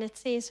 to 9, it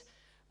says,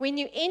 when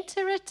you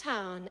enter a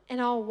town and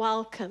are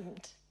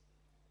welcomed,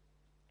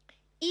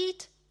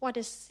 eat what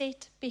is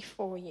set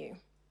before you.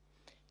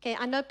 Okay,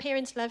 I know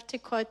parents love to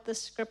quote the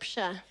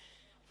scripture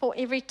for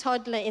every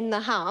toddler in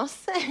the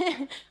house.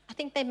 I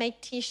think they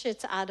make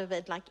T-shirts out of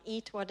it, like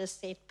eat what is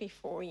set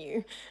before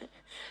you.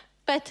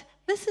 But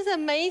this is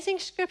amazing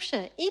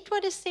scripture. Eat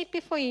what is set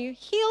before you.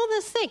 Heal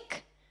the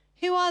sick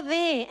who are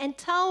there and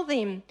tell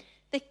them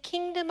the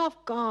kingdom of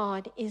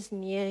God is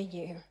near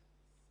you.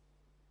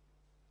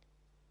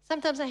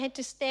 Sometimes I had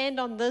to stand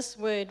on this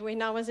word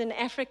when I was in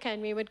Africa,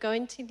 and we would go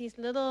into these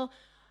little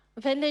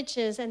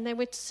villages and they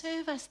would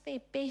serve us their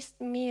best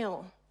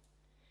meal.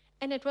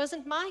 And it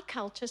wasn't my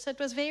culture, so it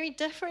was very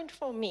different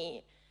for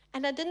me.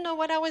 And I didn't know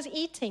what I was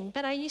eating,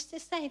 but I used to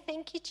say,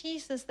 thank you,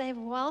 Jesus, they've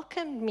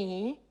welcomed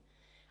me.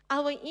 I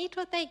will eat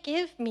what they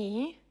give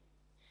me,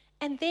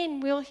 and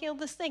then we'll heal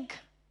the sick.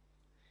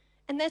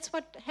 And that's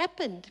what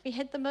happened. We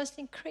had the most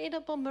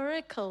incredible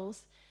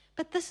miracles.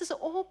 But this is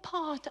all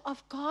part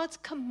of God's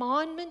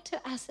commandment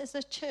to us as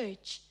a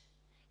church.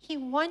 He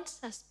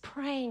wants us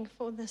praying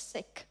for the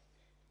sick.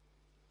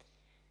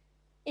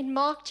 In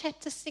Mark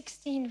chapter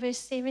 16, verse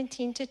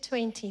 17 to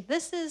 20,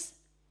 this is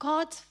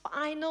God's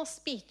final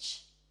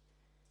speech.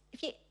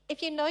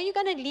 If you know you're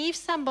going to leave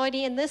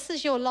somebody and this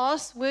is your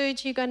last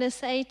words you're going to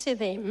say to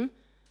them,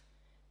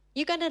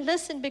 you're going to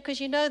listen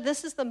because you know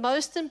this is the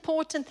most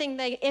important thing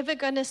they're ever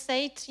going to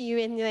say to you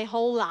in their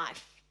whole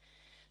life.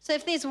 So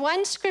if there's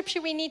one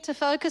scripture we need to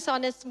focus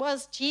on, it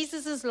was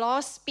Jesus'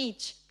 last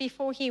speech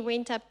before he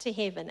went up to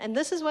heaven. And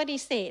this is what he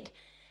said.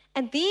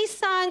 And these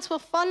signs will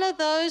follow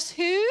those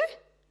who?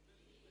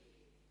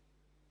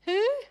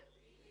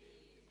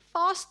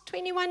 Fast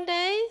 21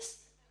 days?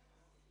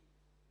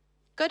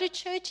 Go to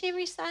church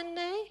every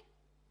Sunday?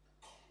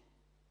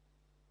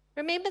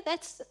 Remember,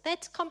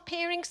 that's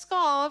comparing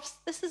scarves.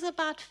 This is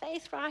about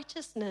faith,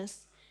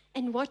 righteousness,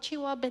 and what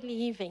you are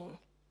believing.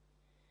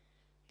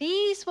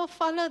 These will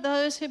follow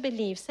those who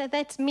believe. So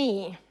that's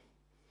me.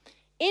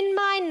 In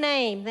my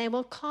name, they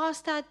will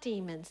cast out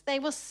demons. They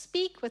will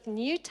speak with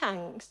new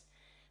tongues.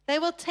 They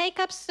will take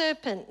up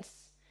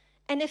serpents.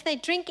 And if they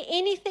drink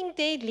anything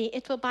deadly,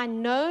 it will by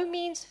no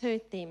means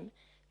hurt them.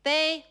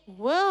 They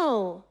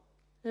will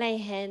lay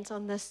hands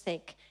on the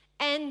sick,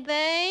 and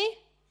they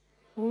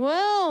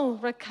will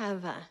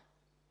recover.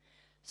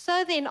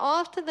 So then,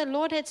 after the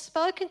Lord had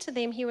spoken to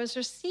them, he was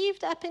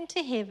received up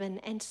into heaven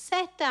and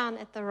sat down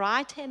at the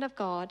right hand of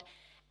God.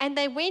 And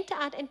they went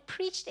out and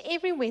preached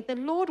everywhere, the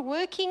Lord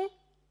working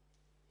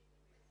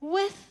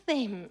with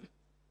them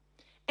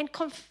and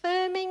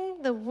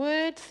confirming the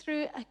word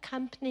through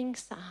accompanying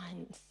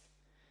signs.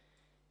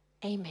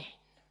 Amen.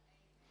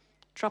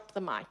 Drop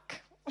the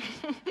mic.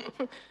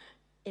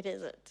 It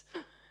isn't.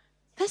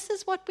 This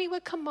is what we were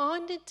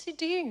commanded to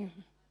do.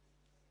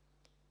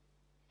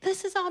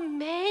 This is our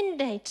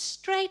mandate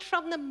straight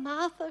from the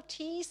mouth of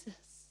Jesus.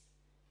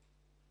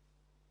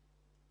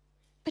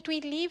 But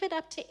we leave it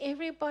up to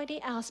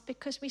everybody else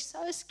because we're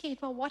so scared.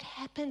 Well, what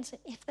happens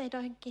if they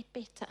don't get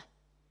better?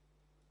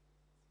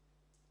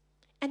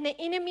 And the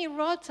enemy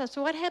rods us.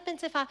 What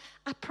happens if I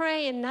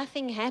pray and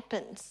nothing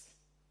happens?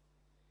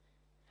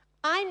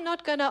 I'm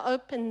not going to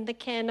open the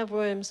can of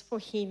worms for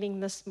healing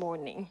this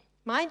morning.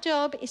 My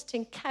job is to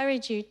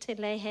encourage you to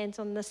lay hands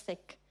on the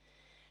sick.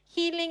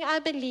 Healing, I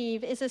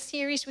believe, is a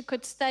series we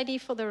could study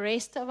for the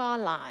rest of our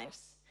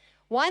lives.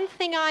 One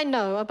thing I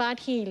know about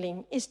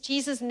healing is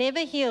Jesus never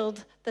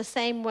healed the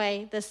same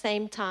way, the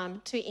same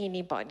time to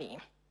anybody.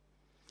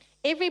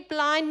 Every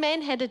blind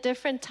man had a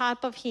different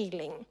type of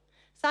healing.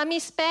 Some he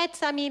spat,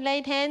 some he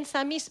laid hands,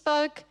 some he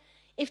spoke.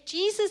 If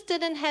Jesus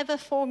didn't have a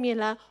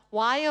formula,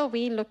 why are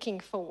we looking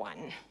for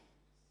one?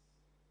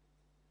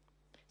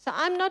 So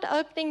I'm not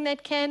opening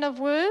that can of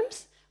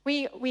worms.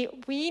 We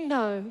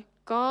know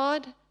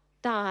God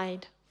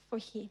died for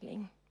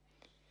healing.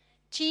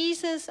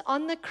 Jesus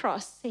on the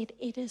cross said,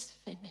 "It is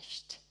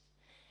finished."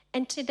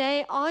 And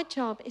today our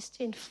job is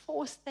to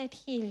enforce that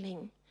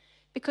healing,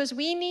 because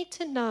we need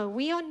to know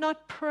we are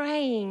not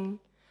praying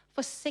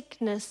for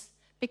sickness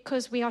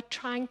because we are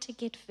trying to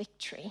get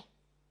victory.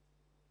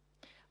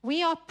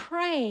 We are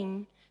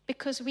praying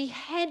because we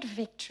had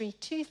victory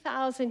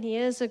 2,000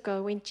 years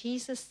ago when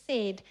Jesus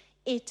said,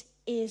 "It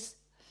is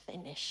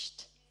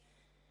finished."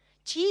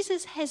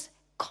 Jesus has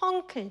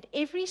conquered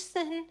every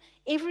sin,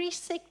 every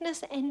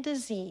sickness and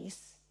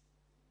disease.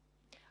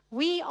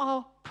 We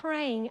are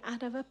praying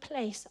out of a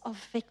place of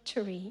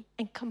victory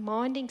and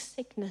commanding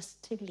sickness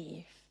to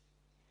leave.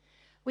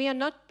 We are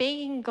not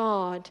begging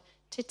God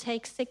to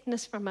take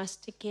sickness from us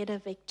to get a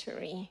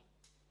victory.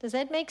 Does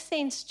that make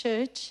sense,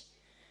 church?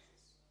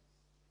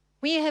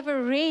 We have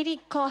already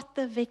got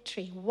the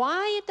victory.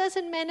 Why it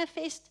doesn't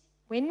manifest?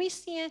 When we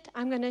see it,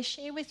 I'm going to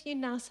share with you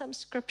now some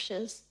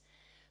scriptures.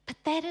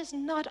 But that is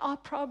not our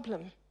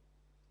problem.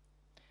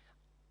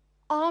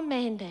 Our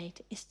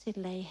mandate is to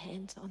lay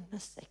hands on the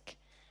sick.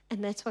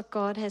 And that's what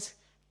God has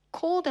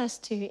called us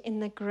to in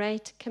the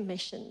Great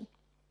Commission.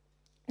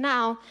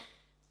 Now,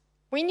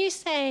 when you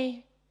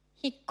say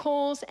he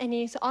calls and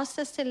he's asked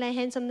us to lay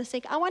hands on the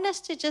sick, I want us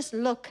to just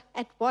look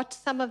at what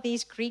some of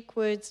these Greek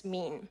words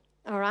mean.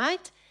 All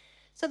right?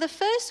 So the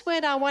first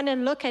word I want to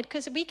look at,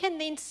 because we can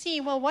then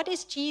see, well, what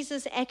is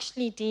Jesus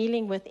actually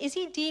dealing with? Is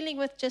he dealing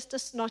with just a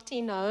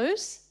snotty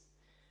nose?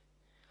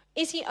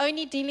 Is he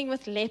only dealing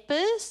with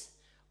lepers?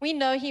 We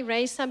know he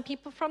raised some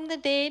people from the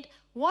dead.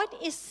 What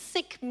is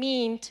sick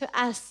mean to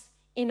us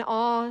in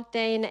our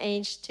day and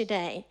age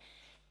today?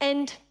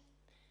 And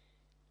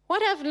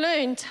what I've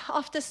learned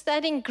after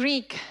studying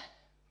Greek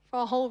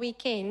for a whole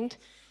weekend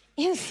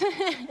is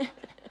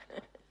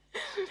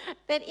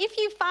that if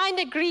you find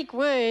a Greek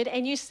word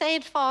and you say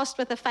it fast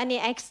with a funny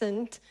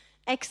accent,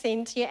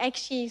 you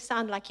actually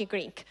sound like you're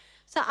Greek.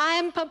 So I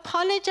am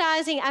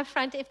apologizing up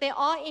front if there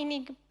are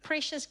any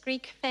precious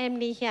Greek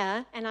family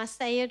here and I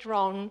say it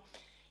wrong.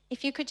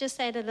 If you could just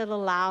say it a little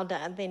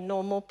louder, then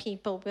normal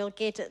people will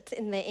get it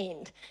in the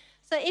end.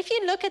 So if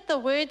you look at the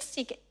word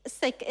sick,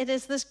 it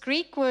is this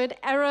Greek word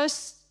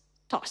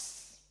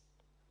arostos.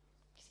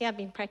 See, I've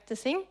been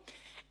practicing.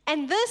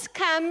 And this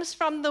comes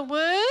from the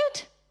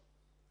word...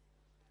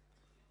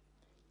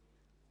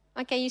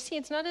 Okay, you see,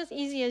 it's not as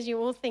easy as you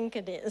all think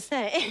it is.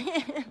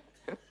 Hey?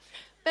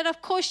 But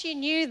of course you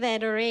knew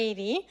that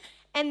already.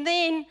 And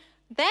then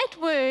that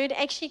word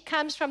actually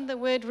comes from the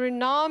word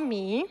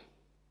runami,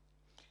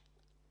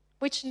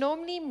 which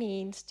normally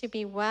means to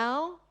be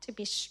well, to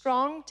be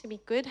strong, to be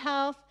good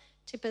health,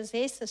 to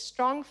possess a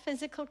strong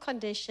physical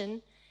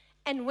condition.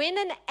 And when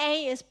an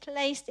A is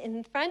placed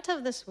in front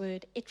of this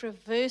word, it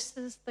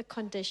reverses the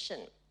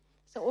condition.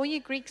 So all you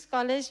Greek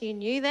scholars, you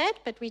knew that,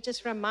 but we're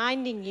just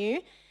reminding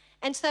you.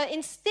 And so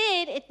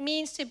instead, it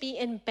means to be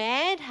in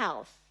bad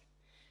health,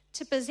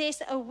 to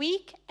possess a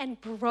weak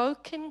and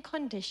broken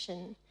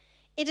condition.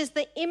 It is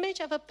the image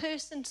of a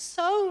person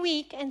so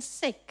weak and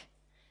sick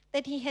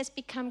that he has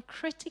become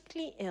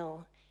critically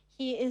ill.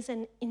 He is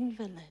an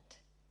invalid.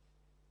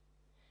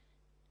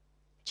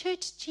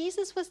 Church,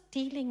 Jesus was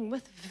dealing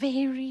with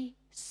very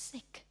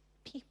sick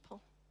people.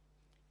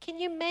 Can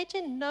you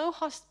imagine no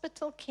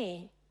hospital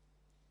care?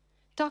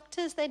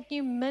 Doctors that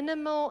knew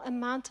minimal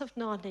amount of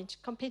knowledge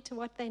compared to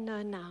what they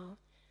know now.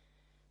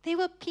 There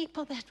were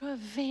people that were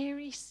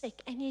very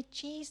sick, and yet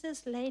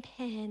Jesus laid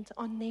hands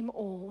on them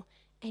all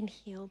and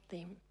healed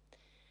them.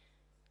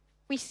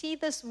 We see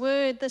this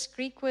word, this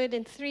Greek word,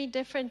 in 3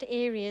 different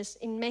areas.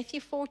 In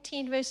Matthew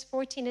 14, verse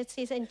 14, it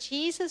says, "And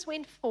Jesus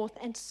went forth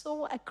and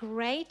saw a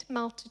great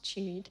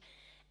multitude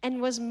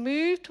and was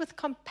moved with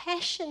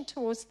compassion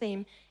towards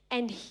them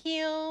and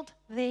healed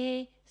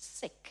their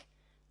sick."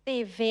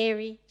 They're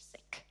very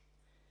sick.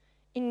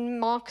 In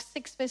Mark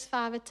 6, verse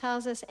 5, it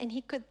tells us, "And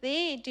he could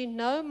there do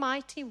no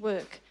mighty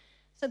work."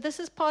 So this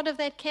is part of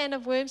that can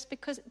of worms,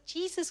 because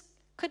Jesus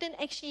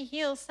couldn't actually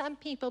heal some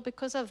people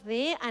because of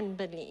their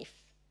unbelief.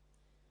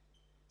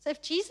 So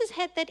if Jesus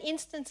had that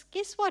instance,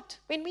 guess what?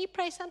 When we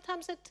pray,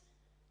 sometimes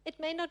it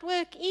may not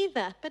work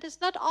either. But it's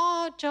not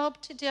our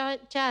job to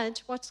judge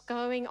what's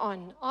going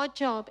on. Our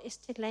job is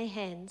to lay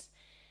hands.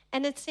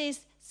 And it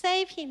says,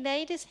 save he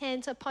laid his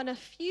hands upon a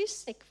few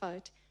sick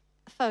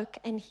folk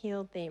and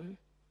healed them.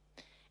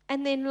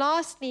 And then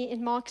lastly,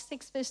 in Mark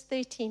 6, verse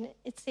 13,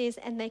 it says,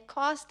 "And they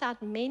cast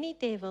out many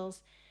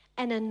devils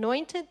and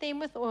anointed them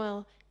with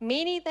oil,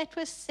 many that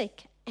were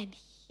sick, and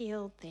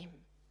healed them."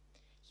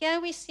 Here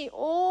we see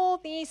all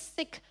these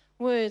sick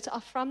words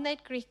are from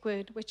that Greek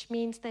word, which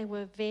means they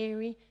were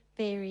very,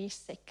 very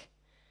sick.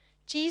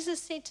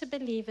 Jesus said to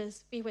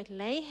believers, we would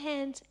lay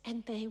hands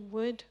and they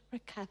would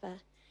recover.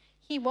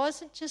 He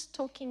wasn't just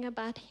talking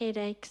about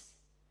headaches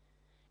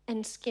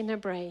and skin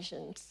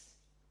abrasions.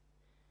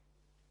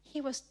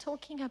 He was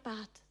talking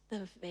about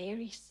the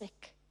very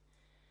sick.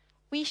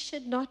 We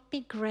should not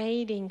be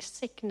grading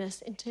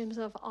sickness in terms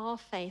of our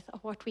faith,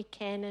 of what we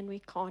can and we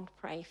can't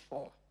pray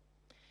for.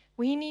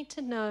 We need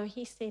to know,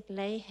 he said,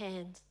 lay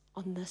hands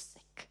on the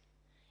sick.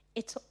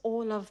 It's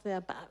all of the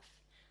above.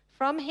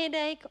 From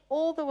headache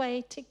all the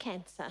way to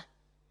cancer.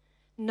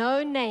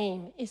 No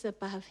name is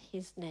above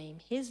his name.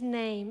 His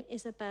name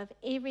is above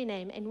every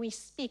name. And we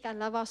speak, I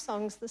love our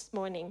songs this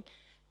morning.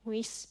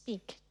 We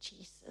speak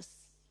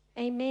Jesus.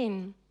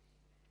 Amen.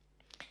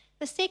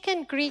 The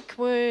second Greek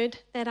word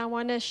that I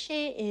want to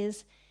share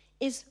is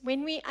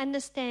when we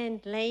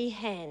understand lay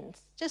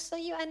hands. Just so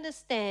you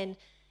understand,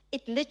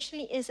 it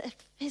literally is a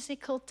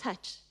physical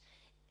touch.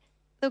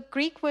 The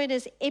Greek word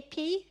is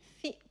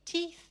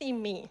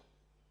epitithemi.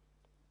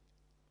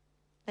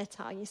 That's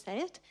how you say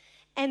it.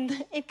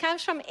 And it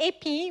comes from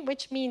epi,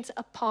 which means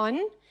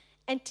upon,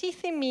 and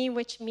tithemi,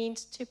 which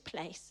means to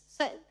place.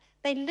 So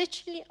they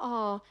literally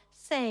are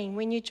saying,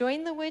 when you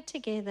join the word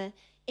together,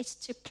 it's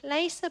to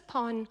place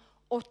upon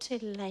or to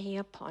lay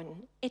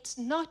upon. It's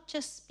not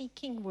just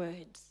speaking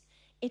words.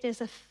 It is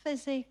a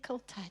physical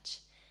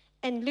touch.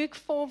 And Luke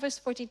 4, verse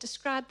 40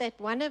 described that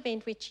one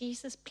event where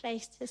Jesus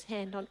placed his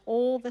hand on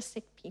all the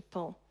sick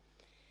people.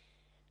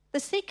 The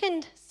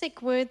second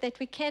sick word that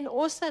we can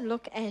also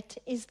look at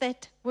is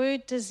that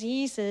word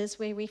diseases,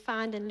 where we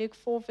find in Luke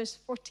 4, verse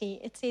 40.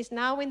 It says,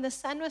 "Now when the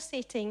sun was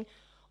setting,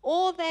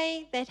 all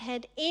they that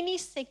had any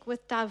sick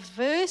with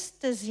diverse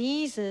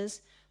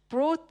diseases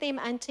brought them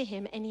unto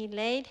him, and he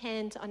laid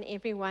hands on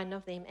every one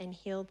of them and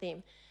healed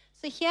them."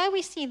 So here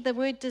we see the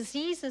word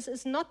diseases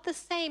is not the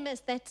same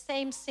as that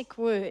same sick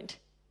word.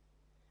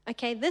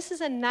 Okay, this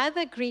is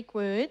another Greek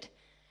word,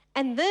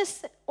 and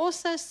this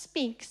also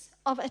speaks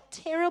of a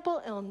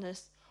terrible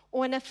illness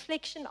or an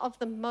affliction of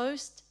the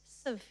most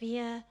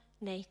severe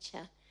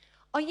nature.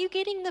 Are you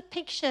getting the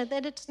picture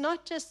that it's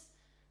not just,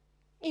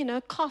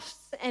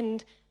 coughs,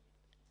 and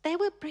they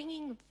were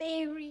bringing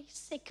very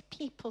sick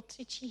people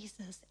to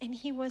Jesus, and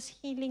he was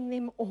healing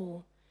them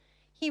all.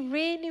 He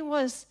really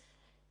was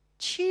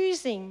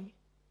choosing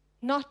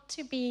not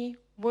to be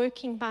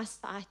working by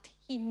sight.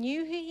 He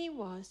knew who he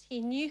was.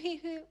 He knew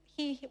who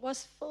he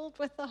was, filled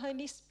with the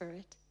Holy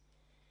Spirit.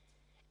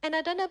 And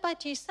I don't know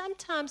about you,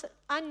 sometimes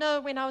I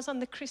know when I was on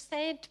the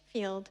crusade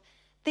field,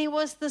 there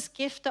was this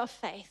gift of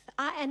faith.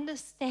 I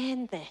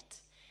understand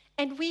that.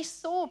 And we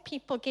saw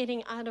people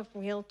getting out of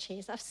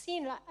wheelchairs. I've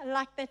seen,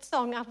 like that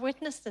song, I've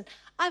witnessed it.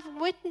 I've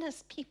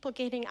witnessed people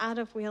getting out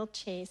of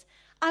wheelchairs.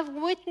 I've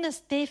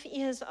witnessed deaf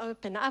ears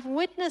open. I've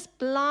witnessed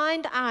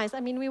blind eyes. I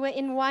mean, we were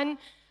in one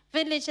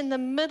village in the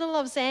middle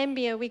of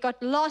Zambia. We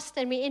got lost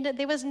and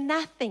there was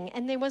nothing.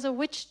 And there was a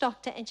witch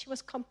doctor and she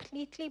was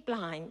completely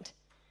blind.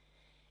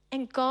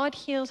 And God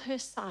healed her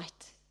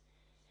sight.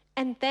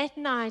 And that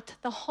night,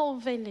 the whole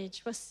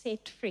village was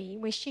set free,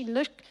 where she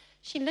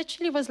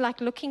literally was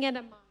like looking at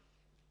a mouth,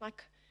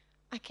 like,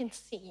 I can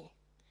see.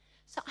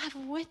 So I've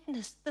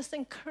witnessed this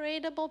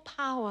incredible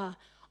power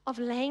of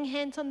laying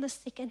hands on the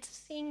sick and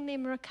seeing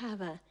them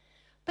recover.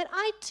 But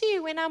I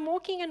too, when I'm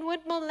walking in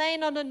Woodmill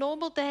Lane on a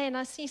normal day and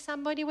I see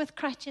somebody with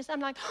crutches, I'm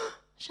like,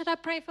 should I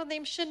pray for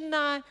them? Shouldn't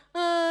I?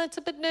 It's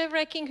a bit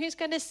nerve-wracking. Who's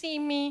going to see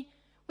me?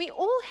 We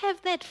all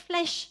have that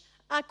flesh,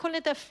 I call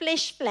it a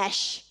flesh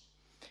flash,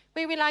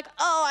 where we're like,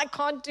 I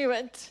can't do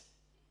it.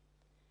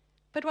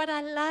 But what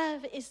I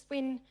love is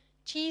when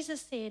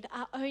Jesus said,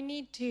 I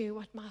only do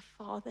what my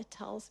Father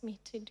tells me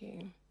to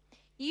do.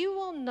 You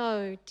will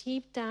know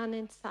deep down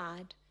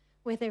inside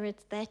whether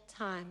it's that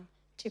time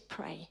to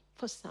pray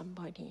for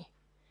somebody.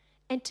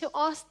 And to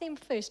ask them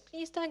first.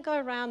 Please don't go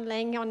around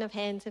laying on of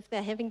hands if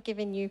they haven't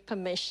given you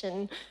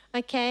permission.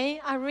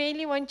 Okay? I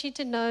really want you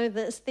to know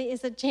this. There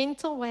is a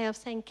gentle way of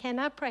saying, can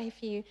I pray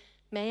for you?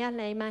 May I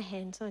lay my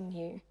hands on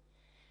you?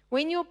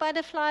 When your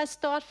butterflies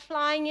start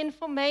flying in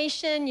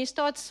formation, you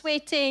start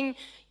sweating,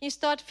 you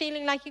start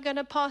feeling like you're going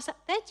to pass out,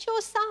 that's your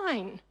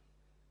sign.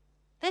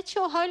 That's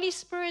your Holy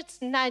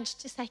Spirit's nudge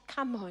to say,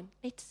 come on,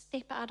 let's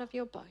step out of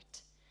your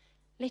boat.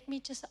 Let me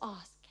just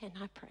ask, can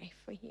I pray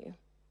for you?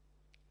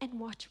 And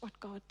watch what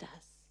God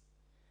does.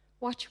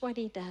 Watch what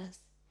he does.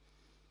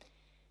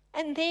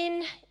 And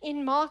then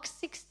in Mark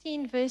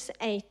 16, verse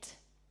 8,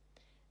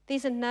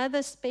 there's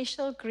another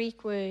special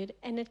Greek word,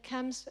 and it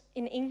comes,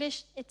 in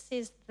English, it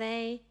says,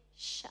 they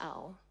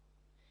shall.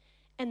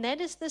 And that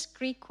is this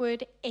Greek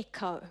word,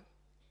 echo.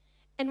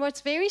 And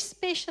what's very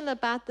special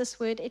about this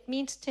word, it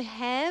means to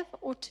have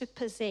or to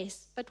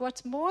possess. But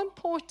what's more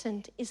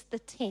important is the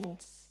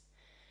tense.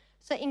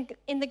 So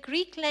in the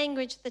Greek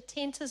language, the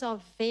tenses are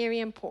very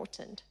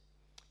important.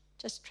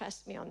 Just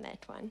trust me on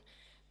that one.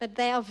 But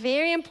they are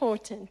very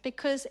important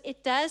because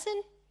it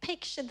doesn't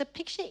the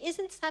picture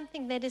isn't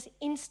something that is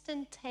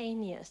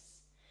instantaneous.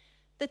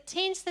 The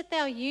tense that they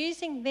are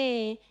using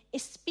there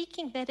is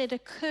speaking that it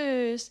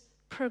occurs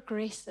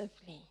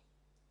progressively.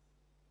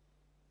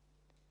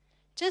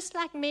 Just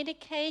like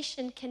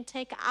medication can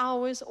take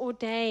hours or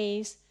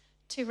days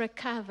to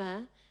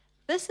recover,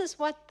 this is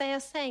what they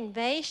are saying.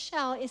 They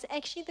shall is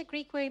actually the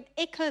Greek word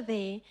echo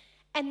there.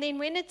 And then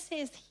when it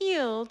says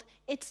healed,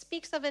 it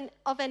speaks of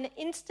an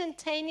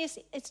instantaneous,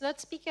 it's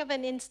not speaking of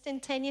an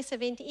instantaneous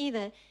event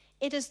either.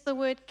 It is the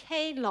word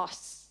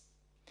kalos.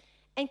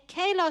 And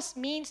kalos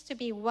means to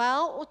be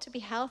well or to be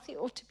healthy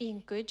or to be in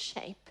good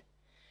shape.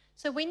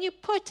 So when you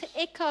put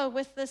echo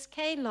with this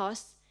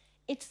kalos,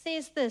 it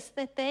says this,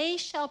 that they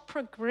shall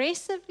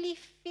progressively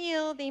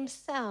feel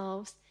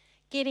themselves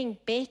getting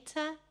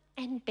better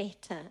and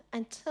better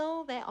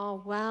until they are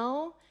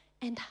well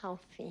and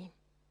healthy.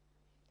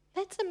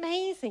 That's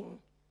amazing.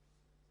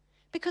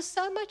 Because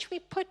so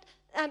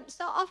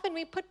often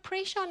we put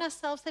pressure on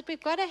ourselves that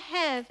we've got to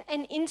have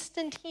an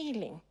instant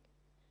healing.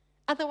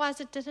 Otherwise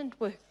it didn't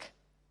work.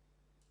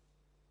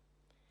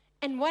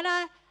 And what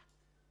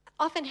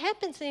often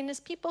happens then is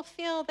people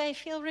feel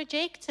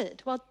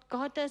rejected. Well,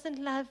 God doesn't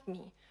love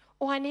me.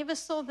 Or I never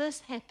saw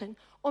this happen.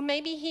 Or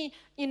maybe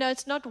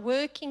it's not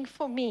working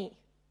for me.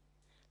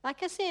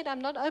 Like I said,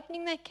 I'm not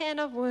opening that can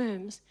of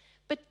worms.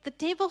 But the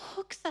devil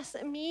hooks us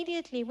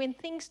immediately when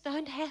things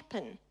don't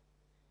happen.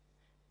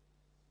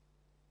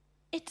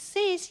 It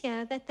says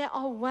here that they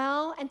are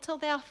well until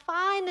they are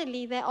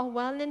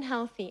well and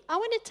healthy. I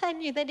want to tell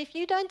you that if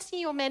you don't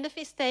see your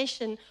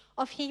manifestation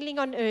of healing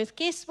on earth,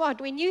 guess what?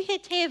 When you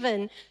hit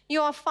heaven, you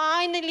are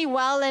finally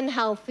well and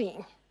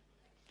healthy.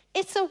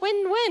 It's a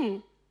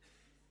win-win.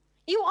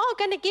 You are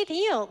going to get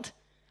healed.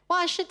 Well,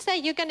 I should say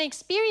you're going to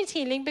experience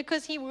healing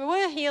because we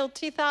were healed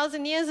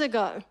 2,000 years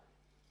ago.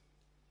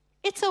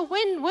 It's a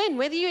win-win.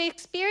 Whether you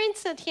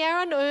experience it here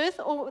on earth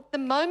or the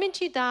moment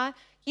you die,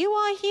 you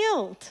are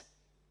healed.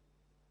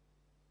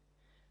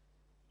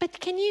 But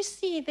can you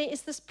see there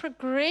is this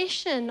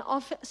progression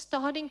of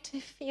starting to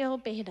feel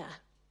better?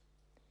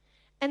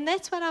 And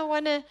that's what I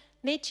want to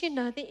let you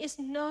know. There is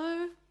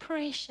no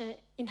pressure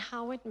in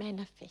how it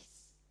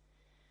manifests.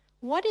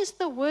 What is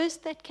the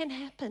worst that can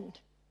happen?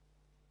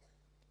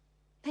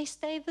 They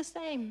stay the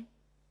same.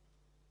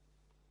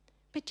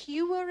 But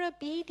you were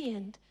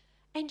obedient.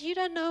 And you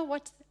don't know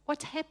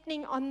what's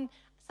happening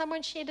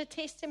someone shared a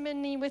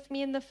testimony with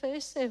me in the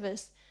first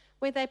service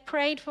where they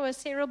prayed for a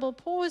cerebral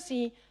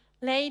palsy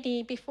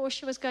lady before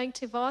she was going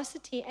to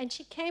varsity, and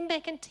she came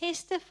back and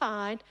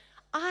testified,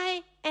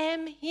 I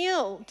am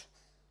healed.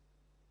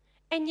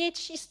 And yet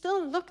she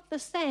still looked the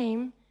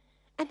same.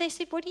 And they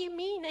said, what do you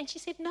mean? And she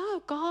said,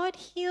 no, God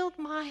healed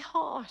my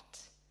heart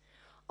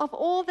of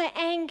all the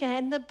anger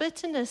and the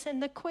bitterness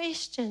and the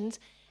questions.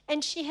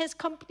 And she has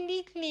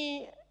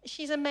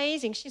she's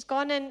amazing. She's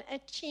gone and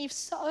achieved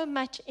so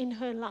much in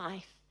her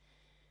life.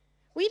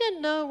 We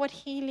don't know what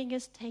healing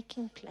is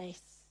taking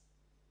place.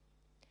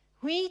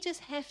 We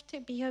just have to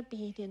be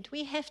obedient.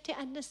 We have to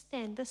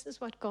understand this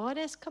is what God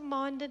has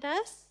commanded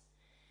us,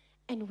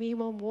 and we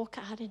will walk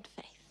out in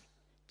faith,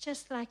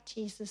 just like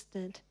Jesus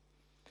did.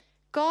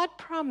 God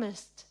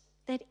promised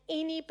that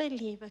any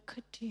believer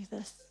could do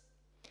this.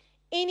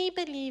 Any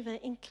believer,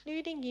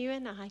 including you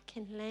and I,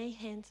 can lay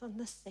hands on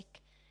the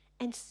sick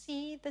and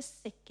see the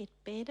sick get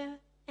better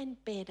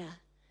and better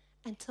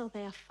until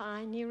they are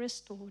finally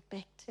restored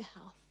back to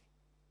health.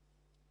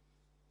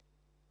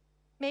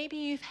 Maybe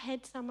you've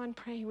had someone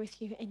pray with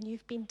you and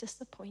you've been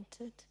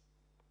disappointed.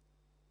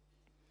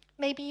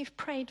 Maybe you've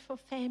prayed for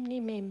family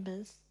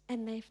members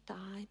and they've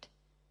died.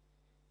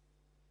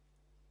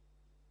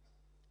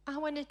 I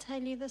want to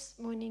tell you this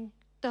morning,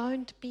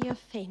 don't be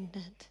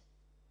offended.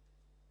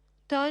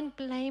 Don't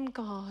blame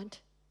God.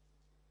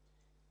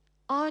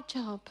 Our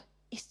job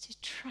is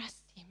to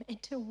trust him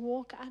and to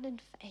walk out in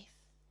faith.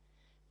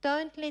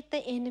 Don't let the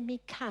enemy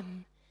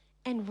come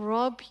and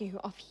rob you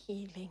of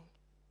healing,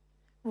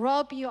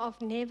 rob you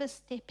of never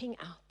stepping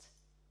out.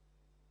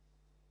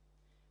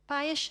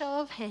 By a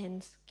show of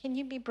hands, can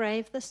you be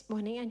brave this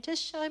morning? And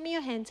just show me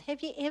your hands.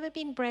 Have you ever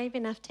been brave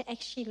enough to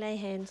actually lay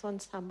hands on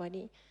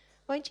somebody?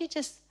 Won't you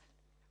just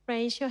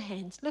raise your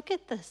hands? Look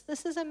at this.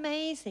 This is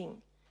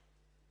amazing.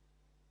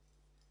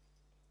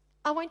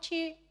 I want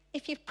you,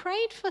 if you've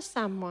prayed for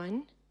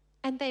someone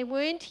and they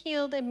weren't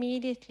healed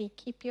immediately,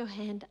 keep your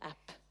hand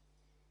up.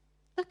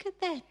 Look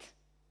at that.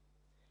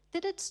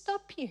 Did it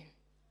stop you?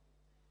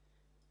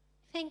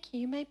 Thank you.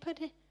 You may put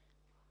it.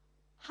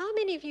 How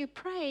many of you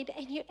prayed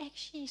and you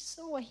actually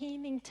saw a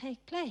healing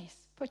take place?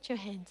 Put your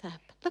hands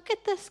up. Look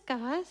at this,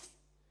 guys.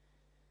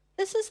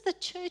 This is the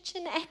church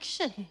in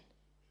action.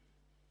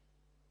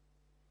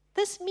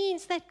 This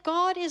means that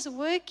God is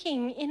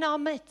working in our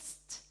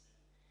midst.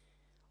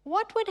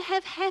 What would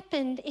have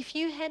happened if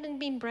you hadn't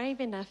been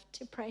brave enough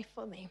to pray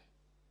for them?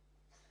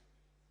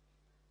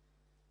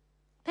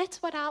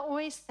 That's what I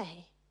always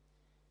say.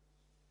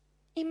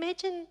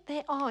 Imagine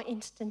they are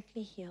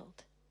instantly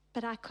healed,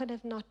 but I could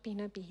have not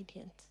been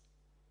obedient.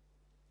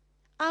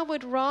 I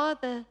would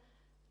rather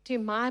do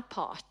my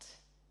part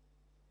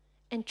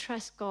and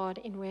trust God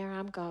in where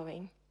I'm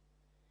going.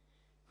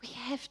 We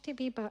have to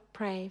be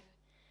brave.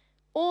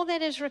 All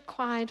that is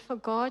required for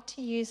God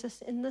to use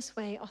us in this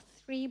way are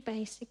 3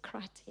 basic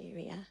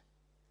criteria.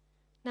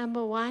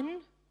 Number 1,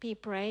 be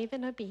brave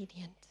and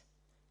obedient.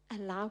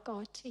 Allow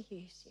God to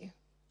use you.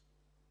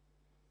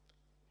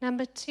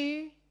 Number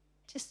 2,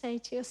 to say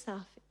to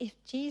yourself, if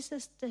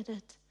Jesus did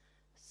it,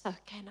 so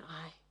can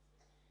I.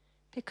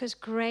 Because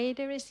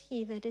greater is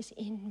he that is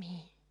in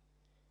me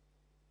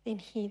than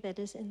he that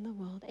is in the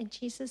world. And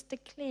Jesus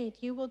declared,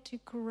 you will do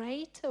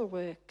greater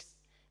works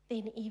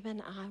than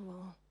even I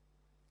will.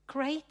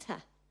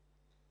 Greater.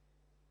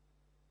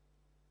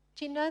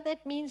 Do you know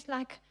that means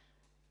like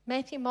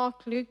Matthew,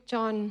 Mark, Luke,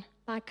 John,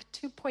 like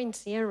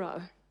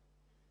 2.0?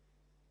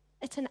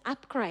 It's an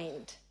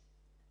upgrade.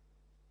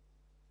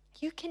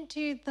 You can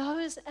do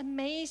those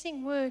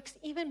amazing works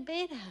even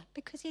better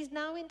because he's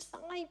now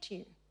inside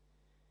you.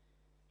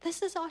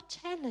 This is our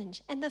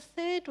challenge. And the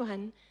third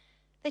one,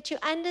 that you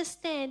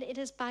understand it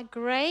is by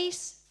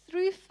grace,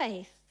 through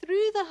faith,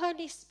 through the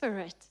Holy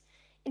Spirit,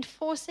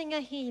 enforcing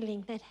a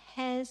healing that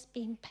has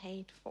been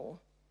paid for.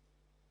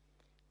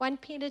 1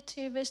 Peter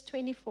 2 verse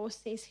 24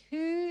 says,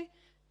 who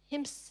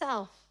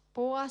himself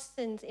bore our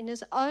sins in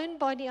his own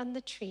body on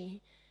the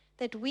tree,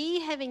 that we,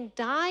 having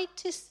died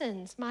to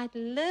sins, might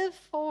live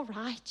for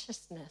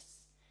righteousness.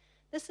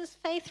 This is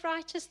faith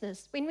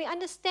righteousness. When we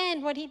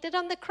understand what he did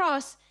on the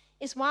cross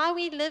is why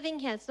we're living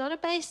here. It's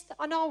not based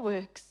on our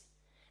works.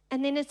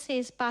 And then it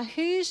says, by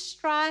whose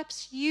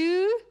stripes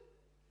you,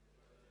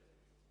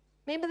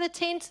 remember the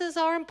tenses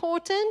are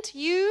important,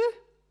 you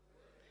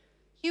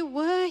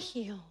were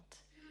healed.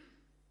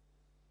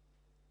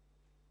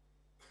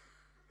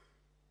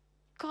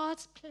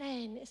 God's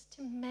plan is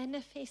to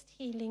manifest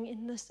healing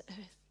in this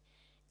earth.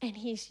 And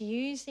he's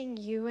using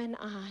you and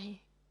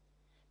I.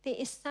 There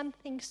is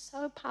something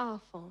so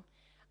powerful.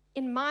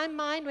 In my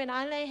mind, when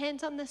I lay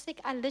hands on the sick,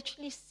 I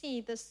literally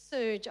see the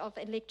surge of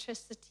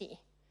electricity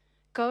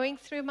going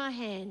through my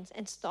hands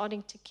and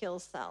starting to kill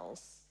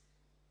cells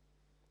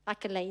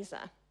like a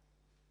laser.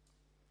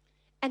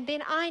 And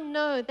then I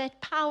know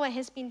that power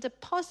has been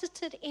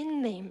deposited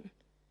in them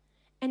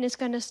and is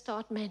going to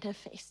start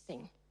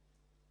manifesting.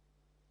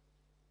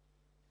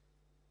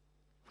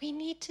 We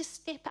need to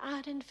step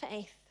out in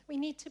faith. We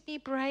need to be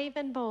brave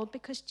and bold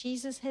because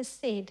Jesus has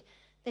said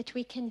that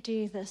we can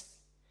do this.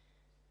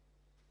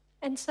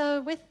 And so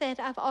with that,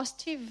 I've asked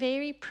 2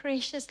 very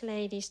precious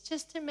ladies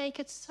just to make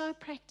it so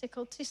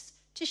practical,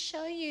 to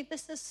show you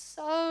this is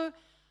so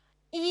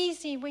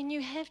easy when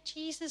you have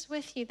Jesus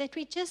with you, that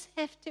we just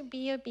have to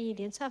be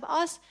obedient. So I've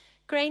asked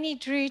Granny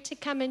Drew to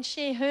come and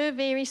share her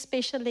very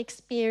special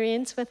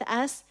experience with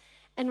us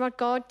and what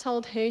God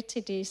told her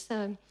to do.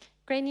 So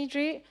Granny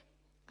Drew,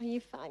 are you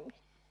fine?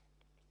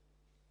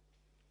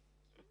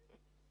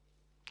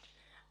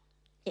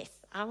 Yes,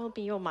 I will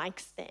be your mic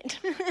stand.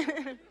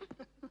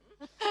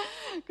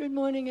 Good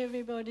morning,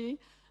 everybody.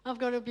 I've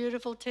got a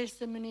beautiful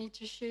testimony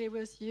to share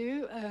with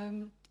you,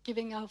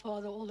 giving our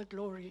Father all the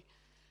glory.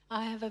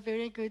 I have a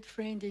very good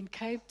friend in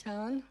Cape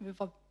Town who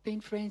I've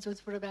been friends with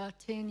for about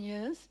 10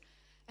 years,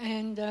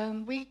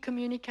 and we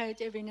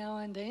communicate every now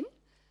and then.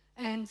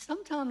 And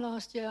sometime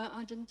last year,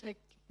 I didn't take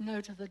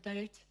note of the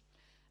date,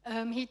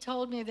 he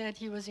told me that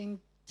he was in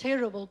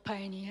terrible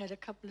pain. He had a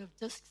couple of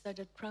discs that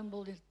had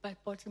crumbled at the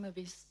bottom of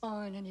his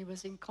spine, and he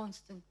was in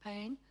constant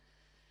pain.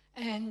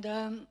 And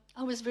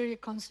I was very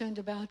concerned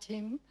about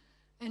him.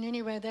 And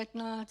anyway, that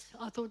night,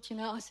 I thought,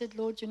 I said,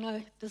 Lord,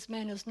 this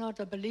man is not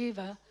a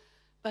believer,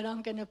 but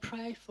I'm going to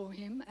pray for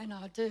him. And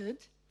I did.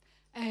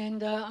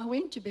 And I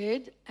went to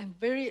bed, and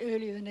very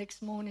early the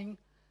next morning,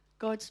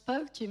 God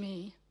spoke to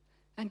me.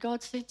 And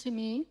God said to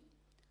me,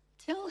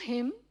 tell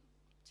him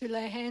to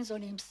lay hands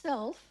on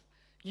himself.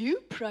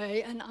 You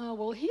pray, and I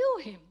will heal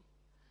him.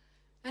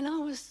 And I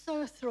was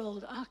so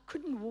thrilled. I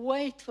couldn't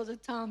wait for the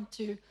time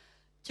to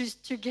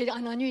get,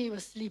 and I knew he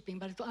was sleeping,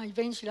 but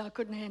eventually I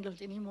couldn't handle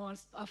it anymore.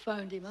 I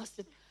phoned him. I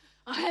said,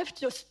 I have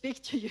to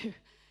speak to you.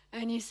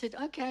 And he said,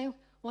 okay,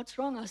 what's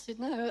wrong? I said,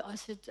 no. I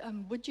said,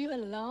 would you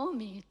allow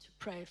me to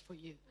pray for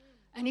you?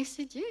 And he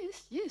said,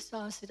 yes. So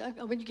I said,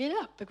 okay, when you get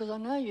up, because I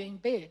know you're in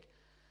bed.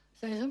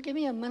 So he said, give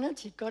me a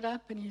minute. He got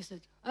up and he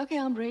said, okay,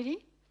 I'm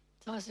ready.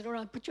 So I said, all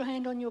right, put your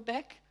hand on your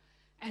back.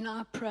 And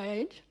I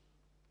prayed.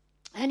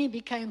 And he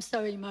became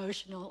so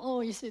emotional.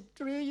 Oh, he said,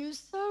 Drew, you're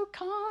so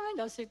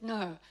kind. I said,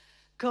 no,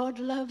 God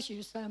loves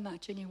you so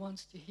much and he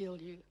wants to heal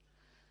you.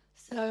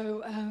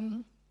 So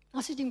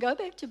I said, you can go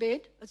back to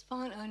bed. It's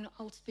fine, and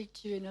I'll speak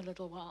to you in a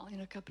little while,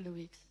 in a couple of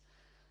weeks.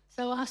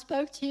 So I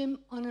spoke to him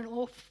on and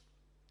off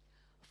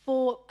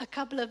for a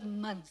couple of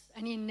months,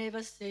 and he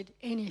never said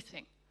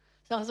anything.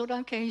 So I thought,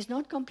 okay, he's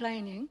not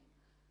complaining,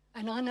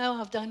 and I know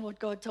I've done what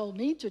God told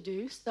me to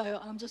do, so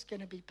I'm just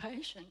going to be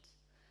patient.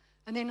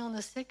 And then on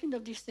the 2nd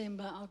of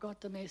December, I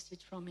got the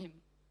message from him.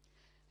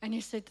 And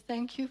he said,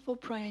 thank you for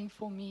praying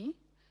for me,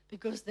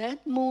 because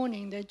that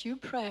morning that you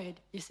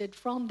prayed, he said,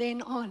 from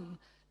then on,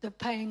 the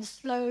pain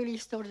slowly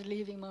started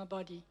leaving my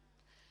body.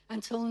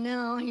 Until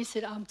now, he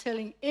said, I'm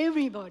telling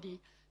everybody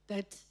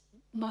that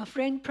my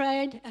friend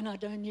prayed and I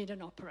don't need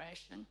an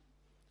operation.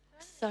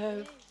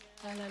 So,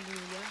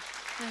 hallelujah.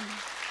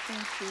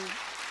 Thank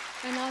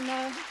you. And I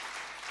know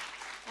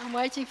I'm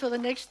waiting for the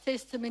next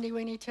testimony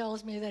when he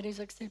tells me that he's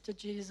accepted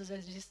Jesus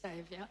as his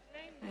Savior.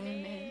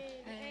 Amen.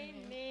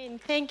 Amen.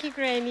 Thank you,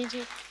 Granny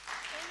G.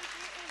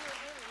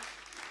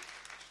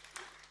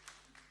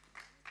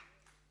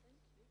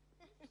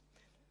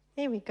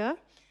 There we go.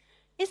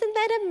 Isn't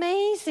that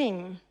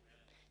amazing?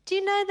 Do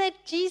you know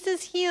that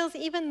Jesus heals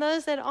even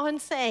those that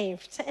aren't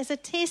saved as a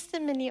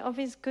testimony of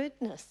his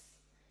goodness?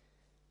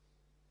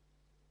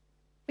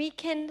 We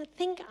can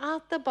think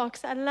out the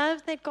box. I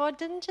love that God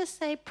didn't just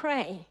say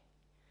pray.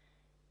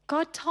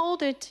 God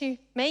told her to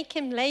make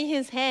him lay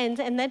his hands,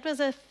 and that was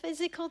a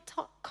physical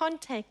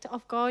contact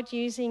of God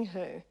using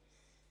her.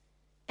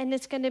 And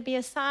it's going to be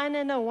a sign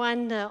and a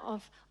wonder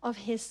of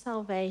his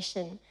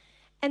salvation.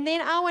 And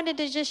then I wanted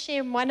to just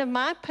share one of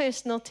my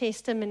personal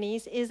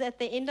testimonies is at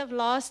the end of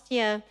last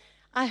year,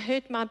 I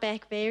hurt my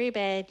back very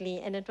badly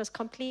and it was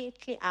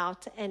completely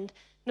out. And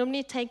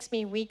normally it takes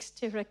me weeks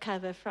to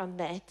recover from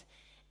that.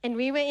 And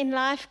we were in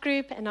life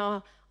group and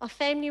our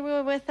family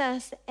were with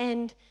us.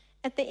 And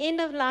at the end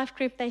of life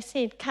group, they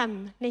said,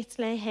 come, let's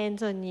lay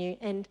hands on you.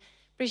 And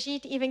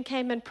Brigitte even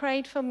came and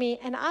prayed for me.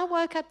 And I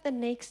woke up the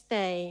next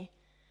day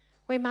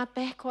where my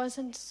back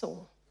wasn't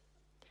sore.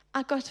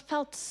 I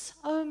felt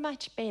so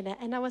much better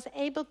and I was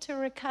able to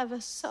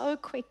recover so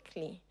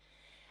quickly.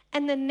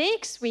 And the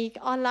next week,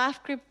 our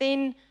life group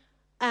then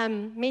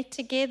met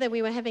together.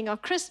 We were having our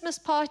Christmas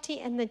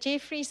party and the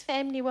Jeffries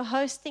family were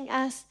hosting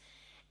us.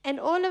 And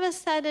all of a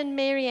sudden,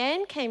 Mary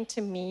Ann came to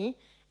me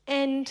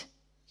and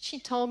she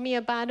told me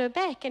about her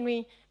back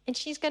and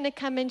she's going to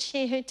come and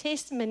share her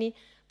testimony.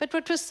 But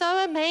what was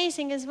so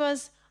amazing I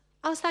was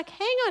like,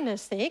 hang on a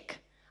sec.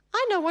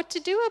 I know what to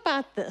do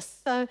about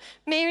this. So,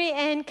 Mary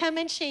Ann, come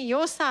and share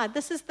your side.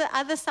 This is the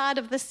other side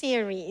of the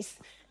series.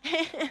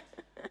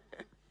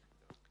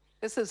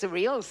 This is a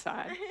real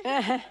side.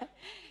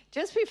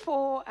 Just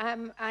before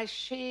I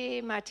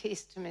share my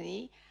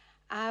testimony,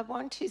 I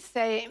want to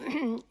say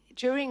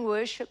during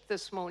worship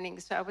this morning,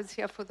 so I was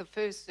here for the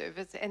first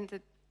service and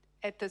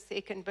at the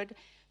second, but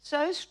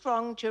so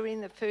strong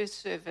during the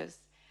first service,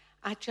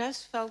 I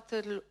just felt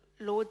the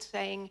Lord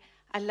saying,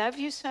 I love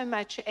you so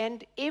much.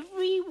 And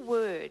every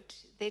word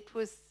that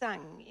was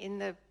sung in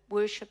the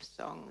worship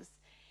songs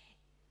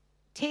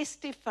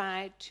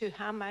testified to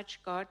how much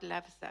God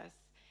loves us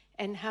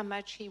and how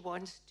much he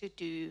wants to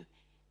do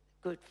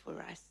good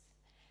for us.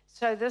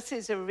 So this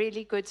is a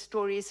really good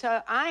story.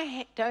 So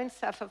I don't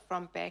suffer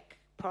from back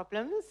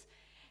problems,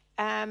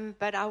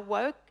 but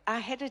I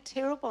had a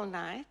terrible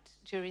night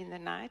during the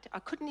night. I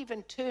couldn't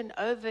even turn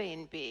over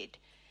in bed.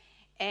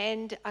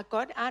 And I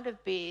got out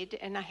of bed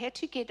and I had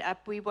to get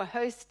up. We were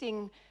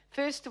hosting,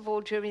 first of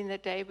all, during the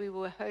day, we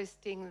were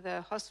hosting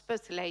the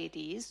hospice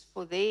ladies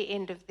for their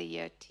end of the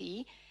year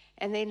tea.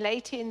 And then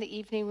later in the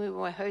evening, we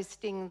were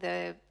hosting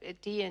the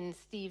Dee and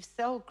Steve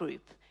cell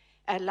group,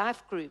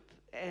 life group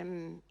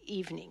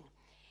evening.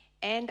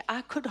 And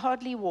I could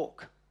hardly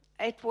walk.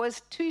 It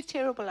was too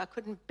terrible. I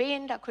couldn't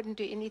bend. I couldn't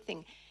do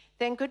anything.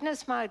 Thank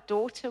goodness my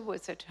daughter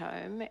was at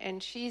home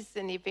and she's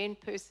an event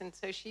person,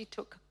 so she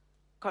took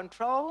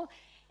control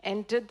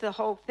and did the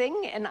whole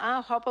thing, and I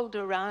hobbled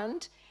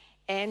around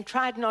and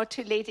tried not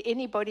to let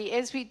anybody,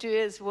 as we do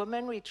as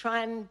women, we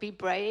try and be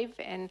brave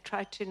and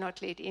try to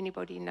not let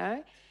anybody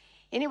know.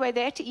 Anyway,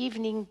 that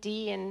evening,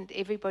 Dee and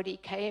everybody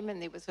came,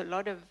 and there was a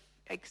lot of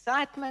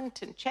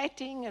excitement and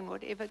chatting and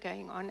whatever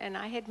going on, and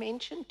I had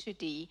mentioned to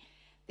Dee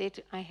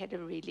that I had a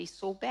really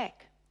sore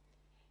back.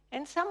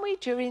 And somewhere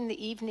during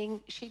the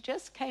evening, she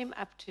just came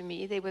up to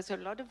me. There was a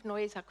lot of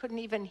noise. I couldn't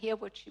even hear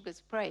what she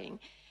was praying.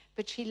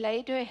 But she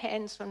laid her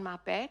hands on my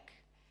back,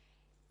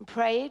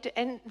 prayed,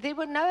 and there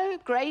were no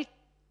great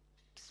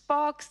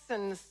sparks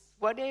and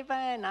whatever,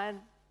 and I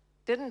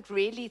didn't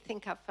really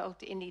think I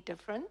felt any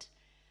different.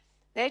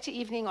 That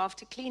evening,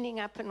 after cleaning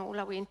up and all,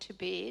 I went to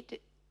bed,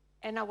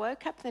 and I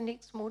woke up the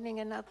next morning,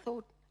 and I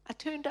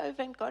turned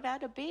over and got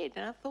out of bed,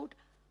 and I thought,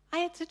 I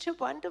had such a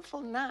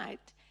wonderful night,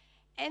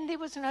 and there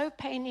was no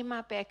pain in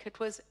my back. It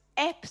was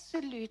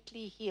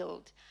absolutely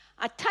healed.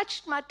 I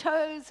touched my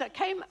toes, I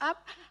came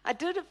up, I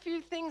did a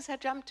few things, I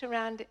jumped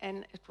around,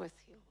 and it was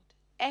healed.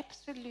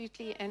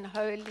 Absolutely and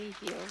wholly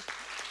healed.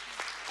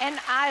 And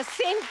I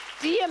sent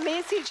Dee a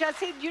message. I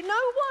said, you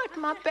know what?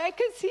 My back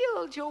is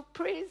healed. Your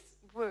prayers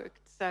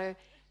worked. So,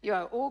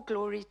 all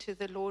glory to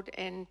the Lord.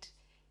 And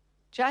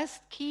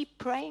just keep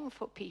praying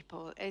for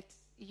people.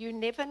 You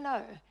never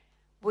know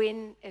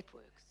when it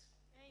works.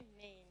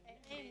 Amen.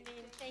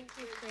 Amen. Thank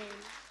you, friend.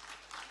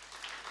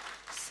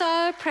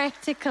 So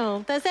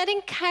practical. Does that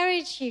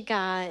encourage you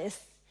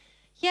guys?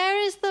 Here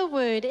is the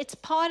word. It's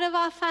part of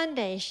our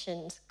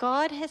foundations.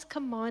 God has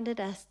commanded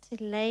us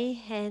to lay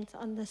hands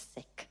on the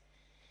sick.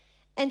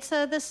 And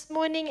so this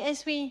morning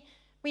as we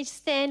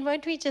stand,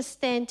 won't we just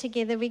stand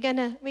together? We're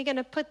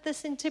gonna put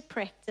this into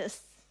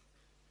practice.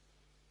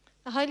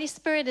 The Holy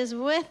Spirit is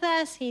with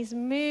us. He's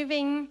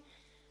moving.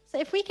 So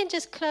if we can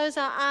just close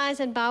our eyes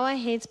and bow our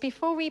heads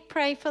before we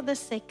pray for the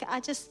sick,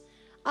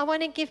 I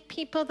want to give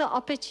people the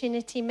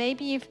opportunity.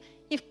 Maybe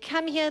you've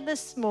come here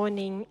this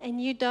morning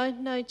and you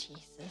don't know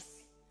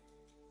Jesus.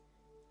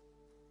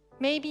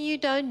 Maybe you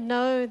don't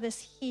know this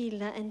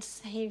healer and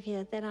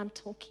Savior that I'm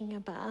talking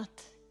about.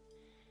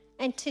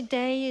 And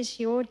today is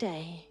your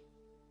day.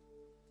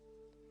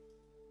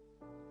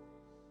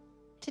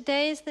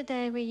 Today is the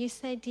day where you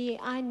say, Dee,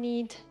 I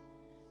need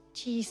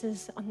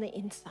Jesus on the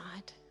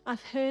inside.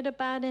 I've heard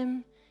about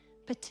him,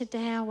 but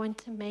today I want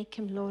to make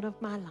him Lord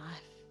of my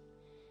life.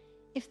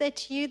 If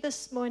that's you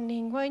this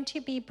morning, won't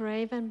you be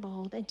brave and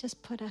bold and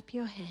just put up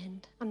your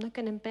hand? I'm not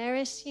going to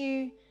embarrass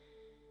you.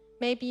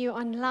 Maybe you're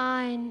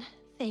online.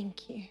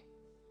 Thank you.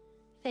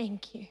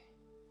 Thank you.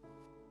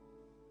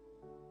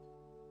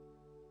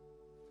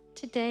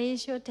 Today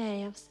is your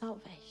day of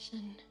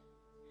salvation.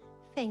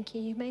 Thank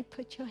you. You may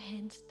put your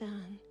hands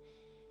down.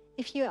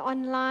 If you're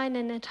online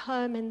and at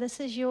home and this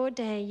is your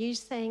day, you're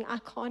saying, I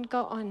can't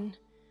go on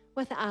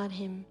without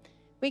him.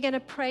 We're going to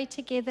pray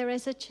together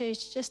as a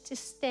church just to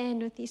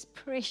stand with these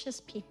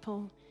precious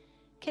people.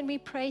 Can we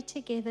pray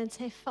together and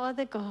say,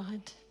 Father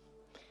God,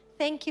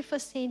 thank you for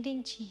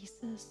sending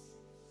Jesus.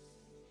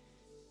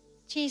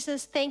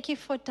 Jesus, thank you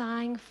for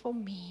dying for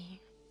me.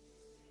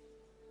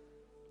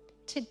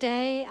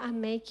 Today, I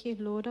make you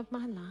Lord of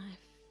my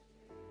life.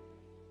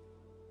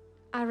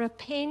 I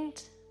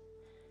repent,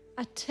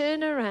 I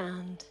turn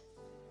around,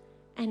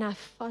 and I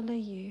follow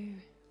you.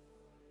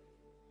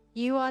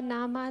 You are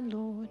now my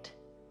Lord.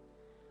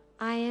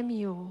 I am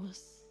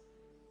yours.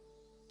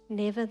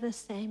 Never the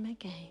same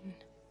again.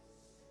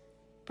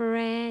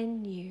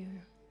 Brand new.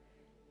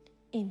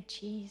 In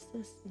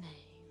Jesus'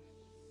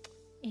 name.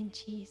 In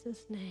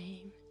Jesus'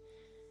 name.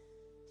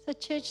 So,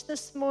 church,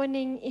 this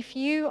morning, if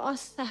you are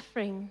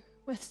suffering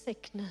with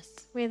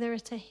sickness, whether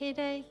it's a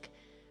headache,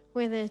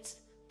 whether it's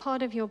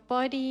part of your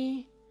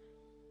body,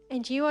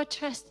 and you are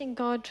trusting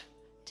God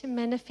to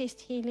manifest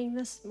healing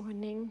this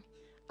morning,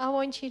 I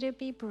want you to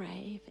be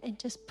brave and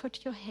just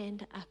put your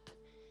hand up.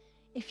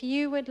 If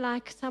you would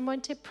like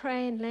someone to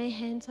pray and lay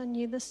hands on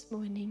you this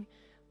morning,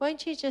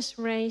 won't you just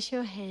raise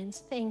your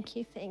hands? Thank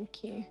you,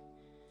 thank you.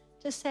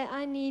 Just say,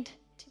 I need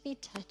to be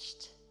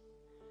touched.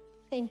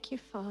 Thank you,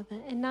 Father.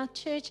 And now,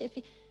 church, if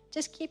you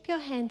just keep your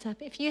hands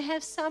up. If you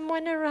have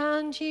someone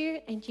around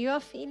you and you are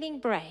feeling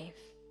brave,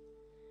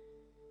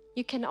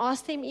 you can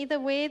ask them either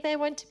where they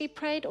want to be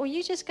prayed, or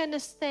you're just going to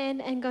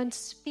stand and go and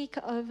speak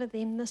over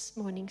them this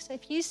morning. So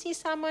if you see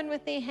someone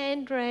with their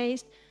hand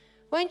raised,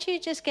 won't you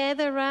just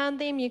gather around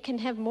them? You can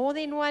have more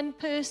than one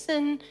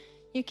person.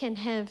 You can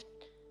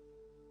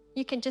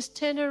just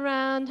turn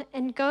around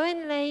and go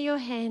and lay your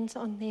hands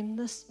on them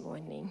this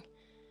morning.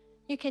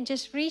 You can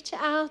just reach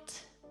out.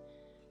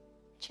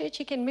 Church,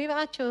 you can move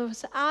out your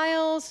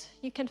aisles.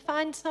 You can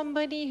find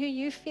somebody who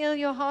you feel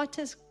your heart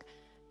is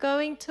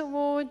going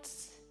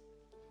towards.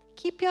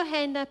 Keep your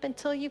hand up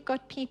until you've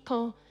got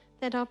people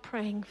that are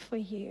praying for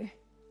you.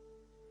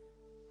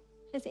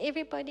 Has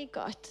everybody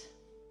got?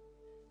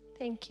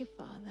 Thank you,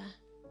 Father.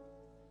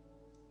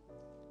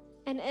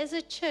 And as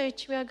a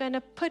church, we are going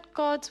to put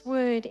God's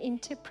word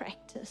into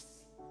practice.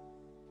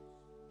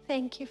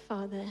 Thank you,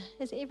 Father.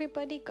 Has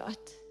everybody got?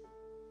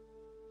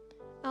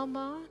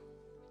 Alma?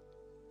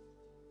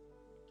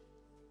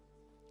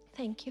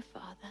 Thank you,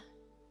 Father.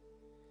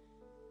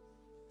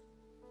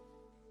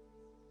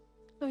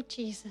 Lord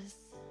Jesus,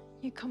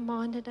 you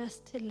commanded us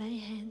to lay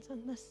hands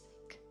on the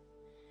sick.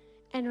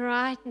 And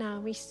right now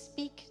we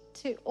speak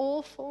to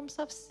all forms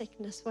of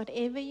sickness,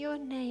 whatever your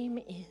name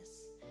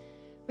is.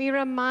 We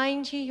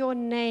remind you your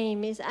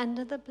name is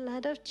under the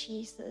blood of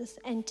Jesus.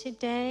 And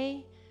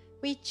today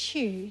we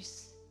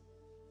choose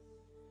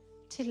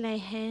to lay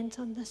hands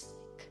on the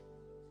sick.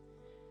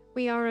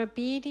 We are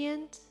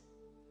obedient.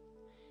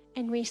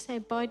 And we say,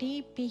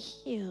 body, be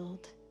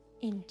healed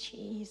in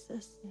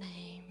Jesus'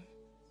 name.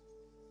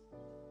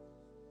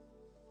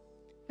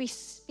 We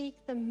speak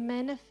the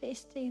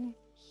manifesting,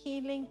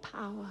 healing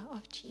power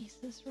of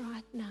Jesus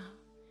right now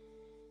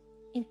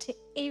into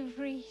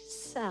every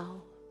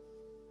cell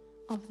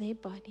of their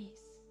bodies.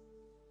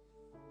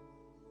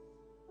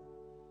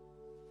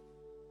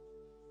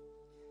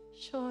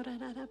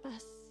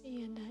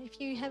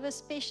 If you have a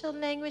special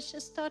language,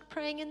 just start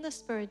praying in the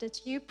Spirit.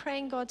 It's you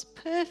praying God's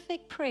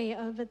perfect prayer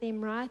over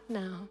them right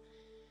now.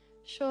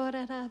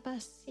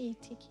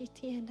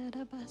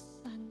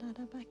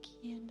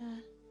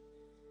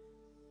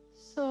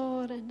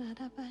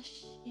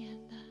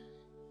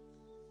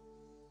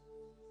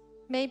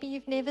 Maybe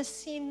you've never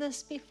seen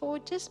this before.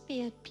 Just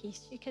be at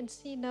peace. You can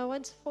see no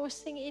one's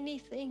forcing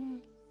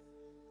anything.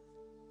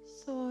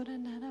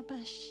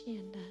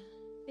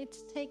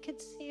 Let's take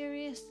it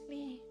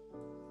seriously.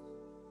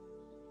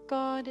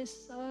 God is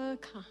so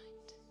kind.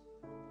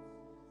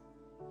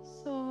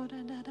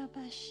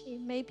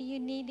 Maybe you're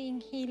needing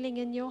healing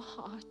in your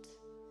heart.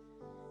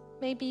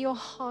 Maybe your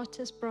heart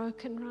is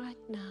broken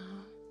right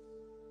now.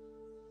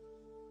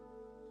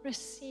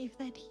 Receive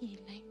that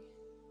healing.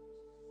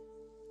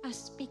 I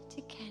speak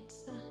to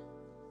cancer.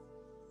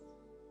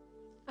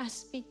 I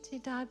speak to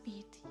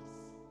diabetes.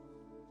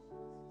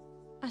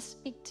 I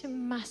speak to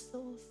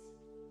muscles.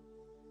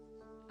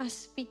 I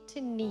speak to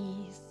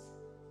knees.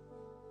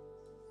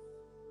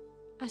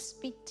 I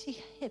speak to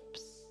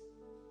hips.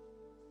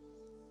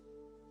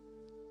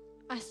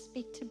 I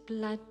speak to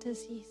blood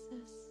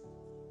diseases.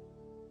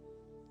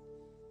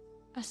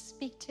 I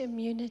speak to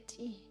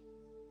immunity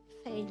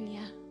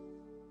failure.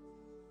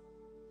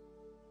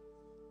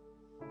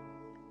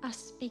 I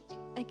speak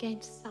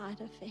against side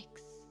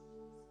effects.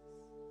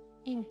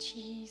 In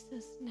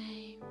Jesus'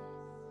 name.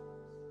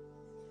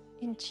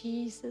 In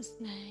Jesus'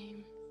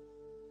 name.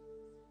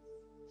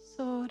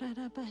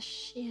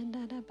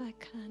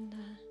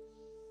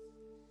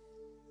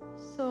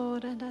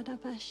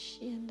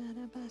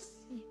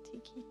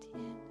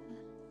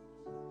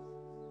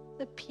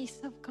 The peace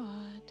of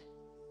God.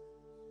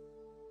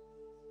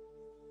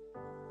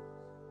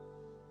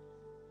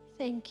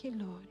 Thank you,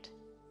 Lord.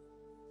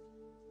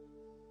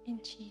 In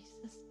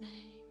Jesus'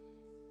 name.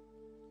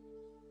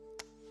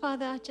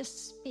 Father, I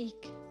just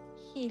speak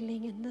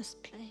healing in this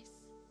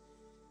place,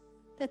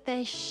 that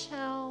they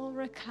shall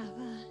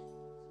recover,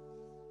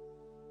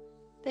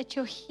 that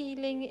your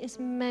healing is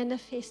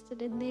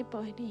manifested in their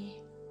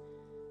body,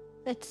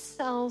 that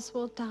cells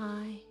will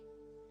die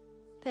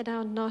that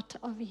are not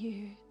of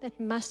you, that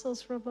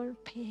muscles will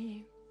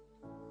repair,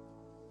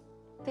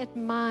 that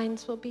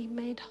minds will be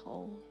made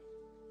whole.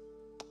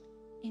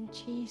 In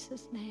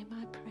Jesus' name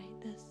I pray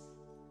this.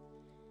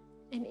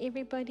 And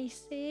everybody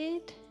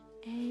said,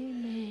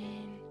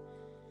 amen.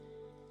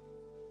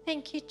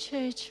 Thank you,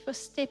 church, for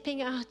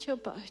stepping out your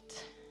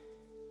boat.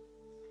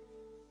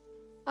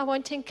 I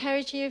want to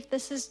encourage you, if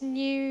this is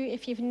new,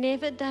 if you've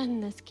never done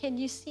this, can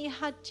you see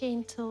how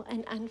gentle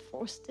and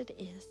unforced it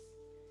is?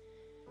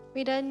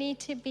 We don't need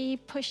to be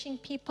pushing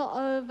people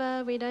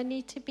over. We don't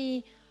need to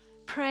be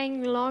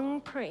praying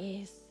long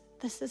prayers.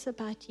 This is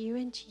about you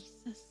and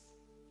Jesus.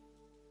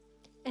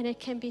 And it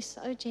can be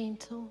so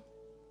gentle.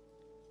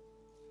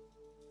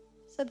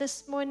 So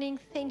this morning,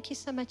 thank you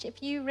so much.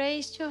 If you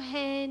raised your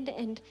hand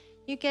and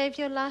you gave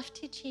your life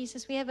to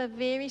Jesus, we have a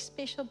very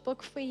special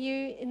book for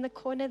you. In the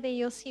corner there,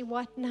 you'll see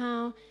What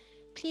Now.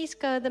 Please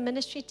go. The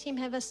ministry team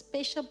have a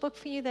special book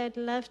for you. They'd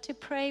love to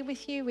pray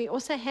with you. We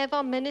also have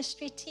our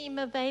ministry team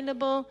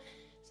available.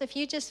 So if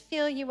you just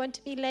feel you want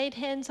to be laid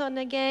hands on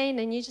again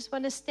and you just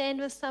want to stand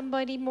with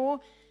somebody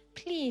more,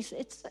 please,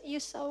 you're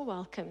so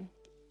welcome.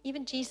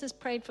 Even Jesus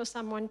prayed for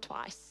someone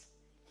twice.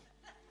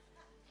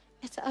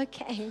 It's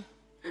okay.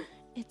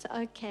 It's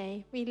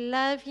okay. We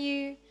love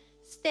you.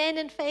 Stand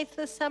in faith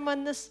with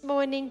someone this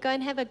morning. Go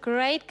and have a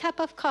great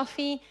cup of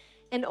coffee.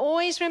 And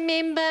always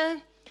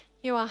remember,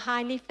 you are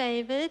highly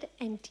favored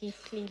and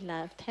deeply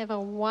loved. Have a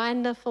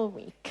wonderful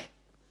week.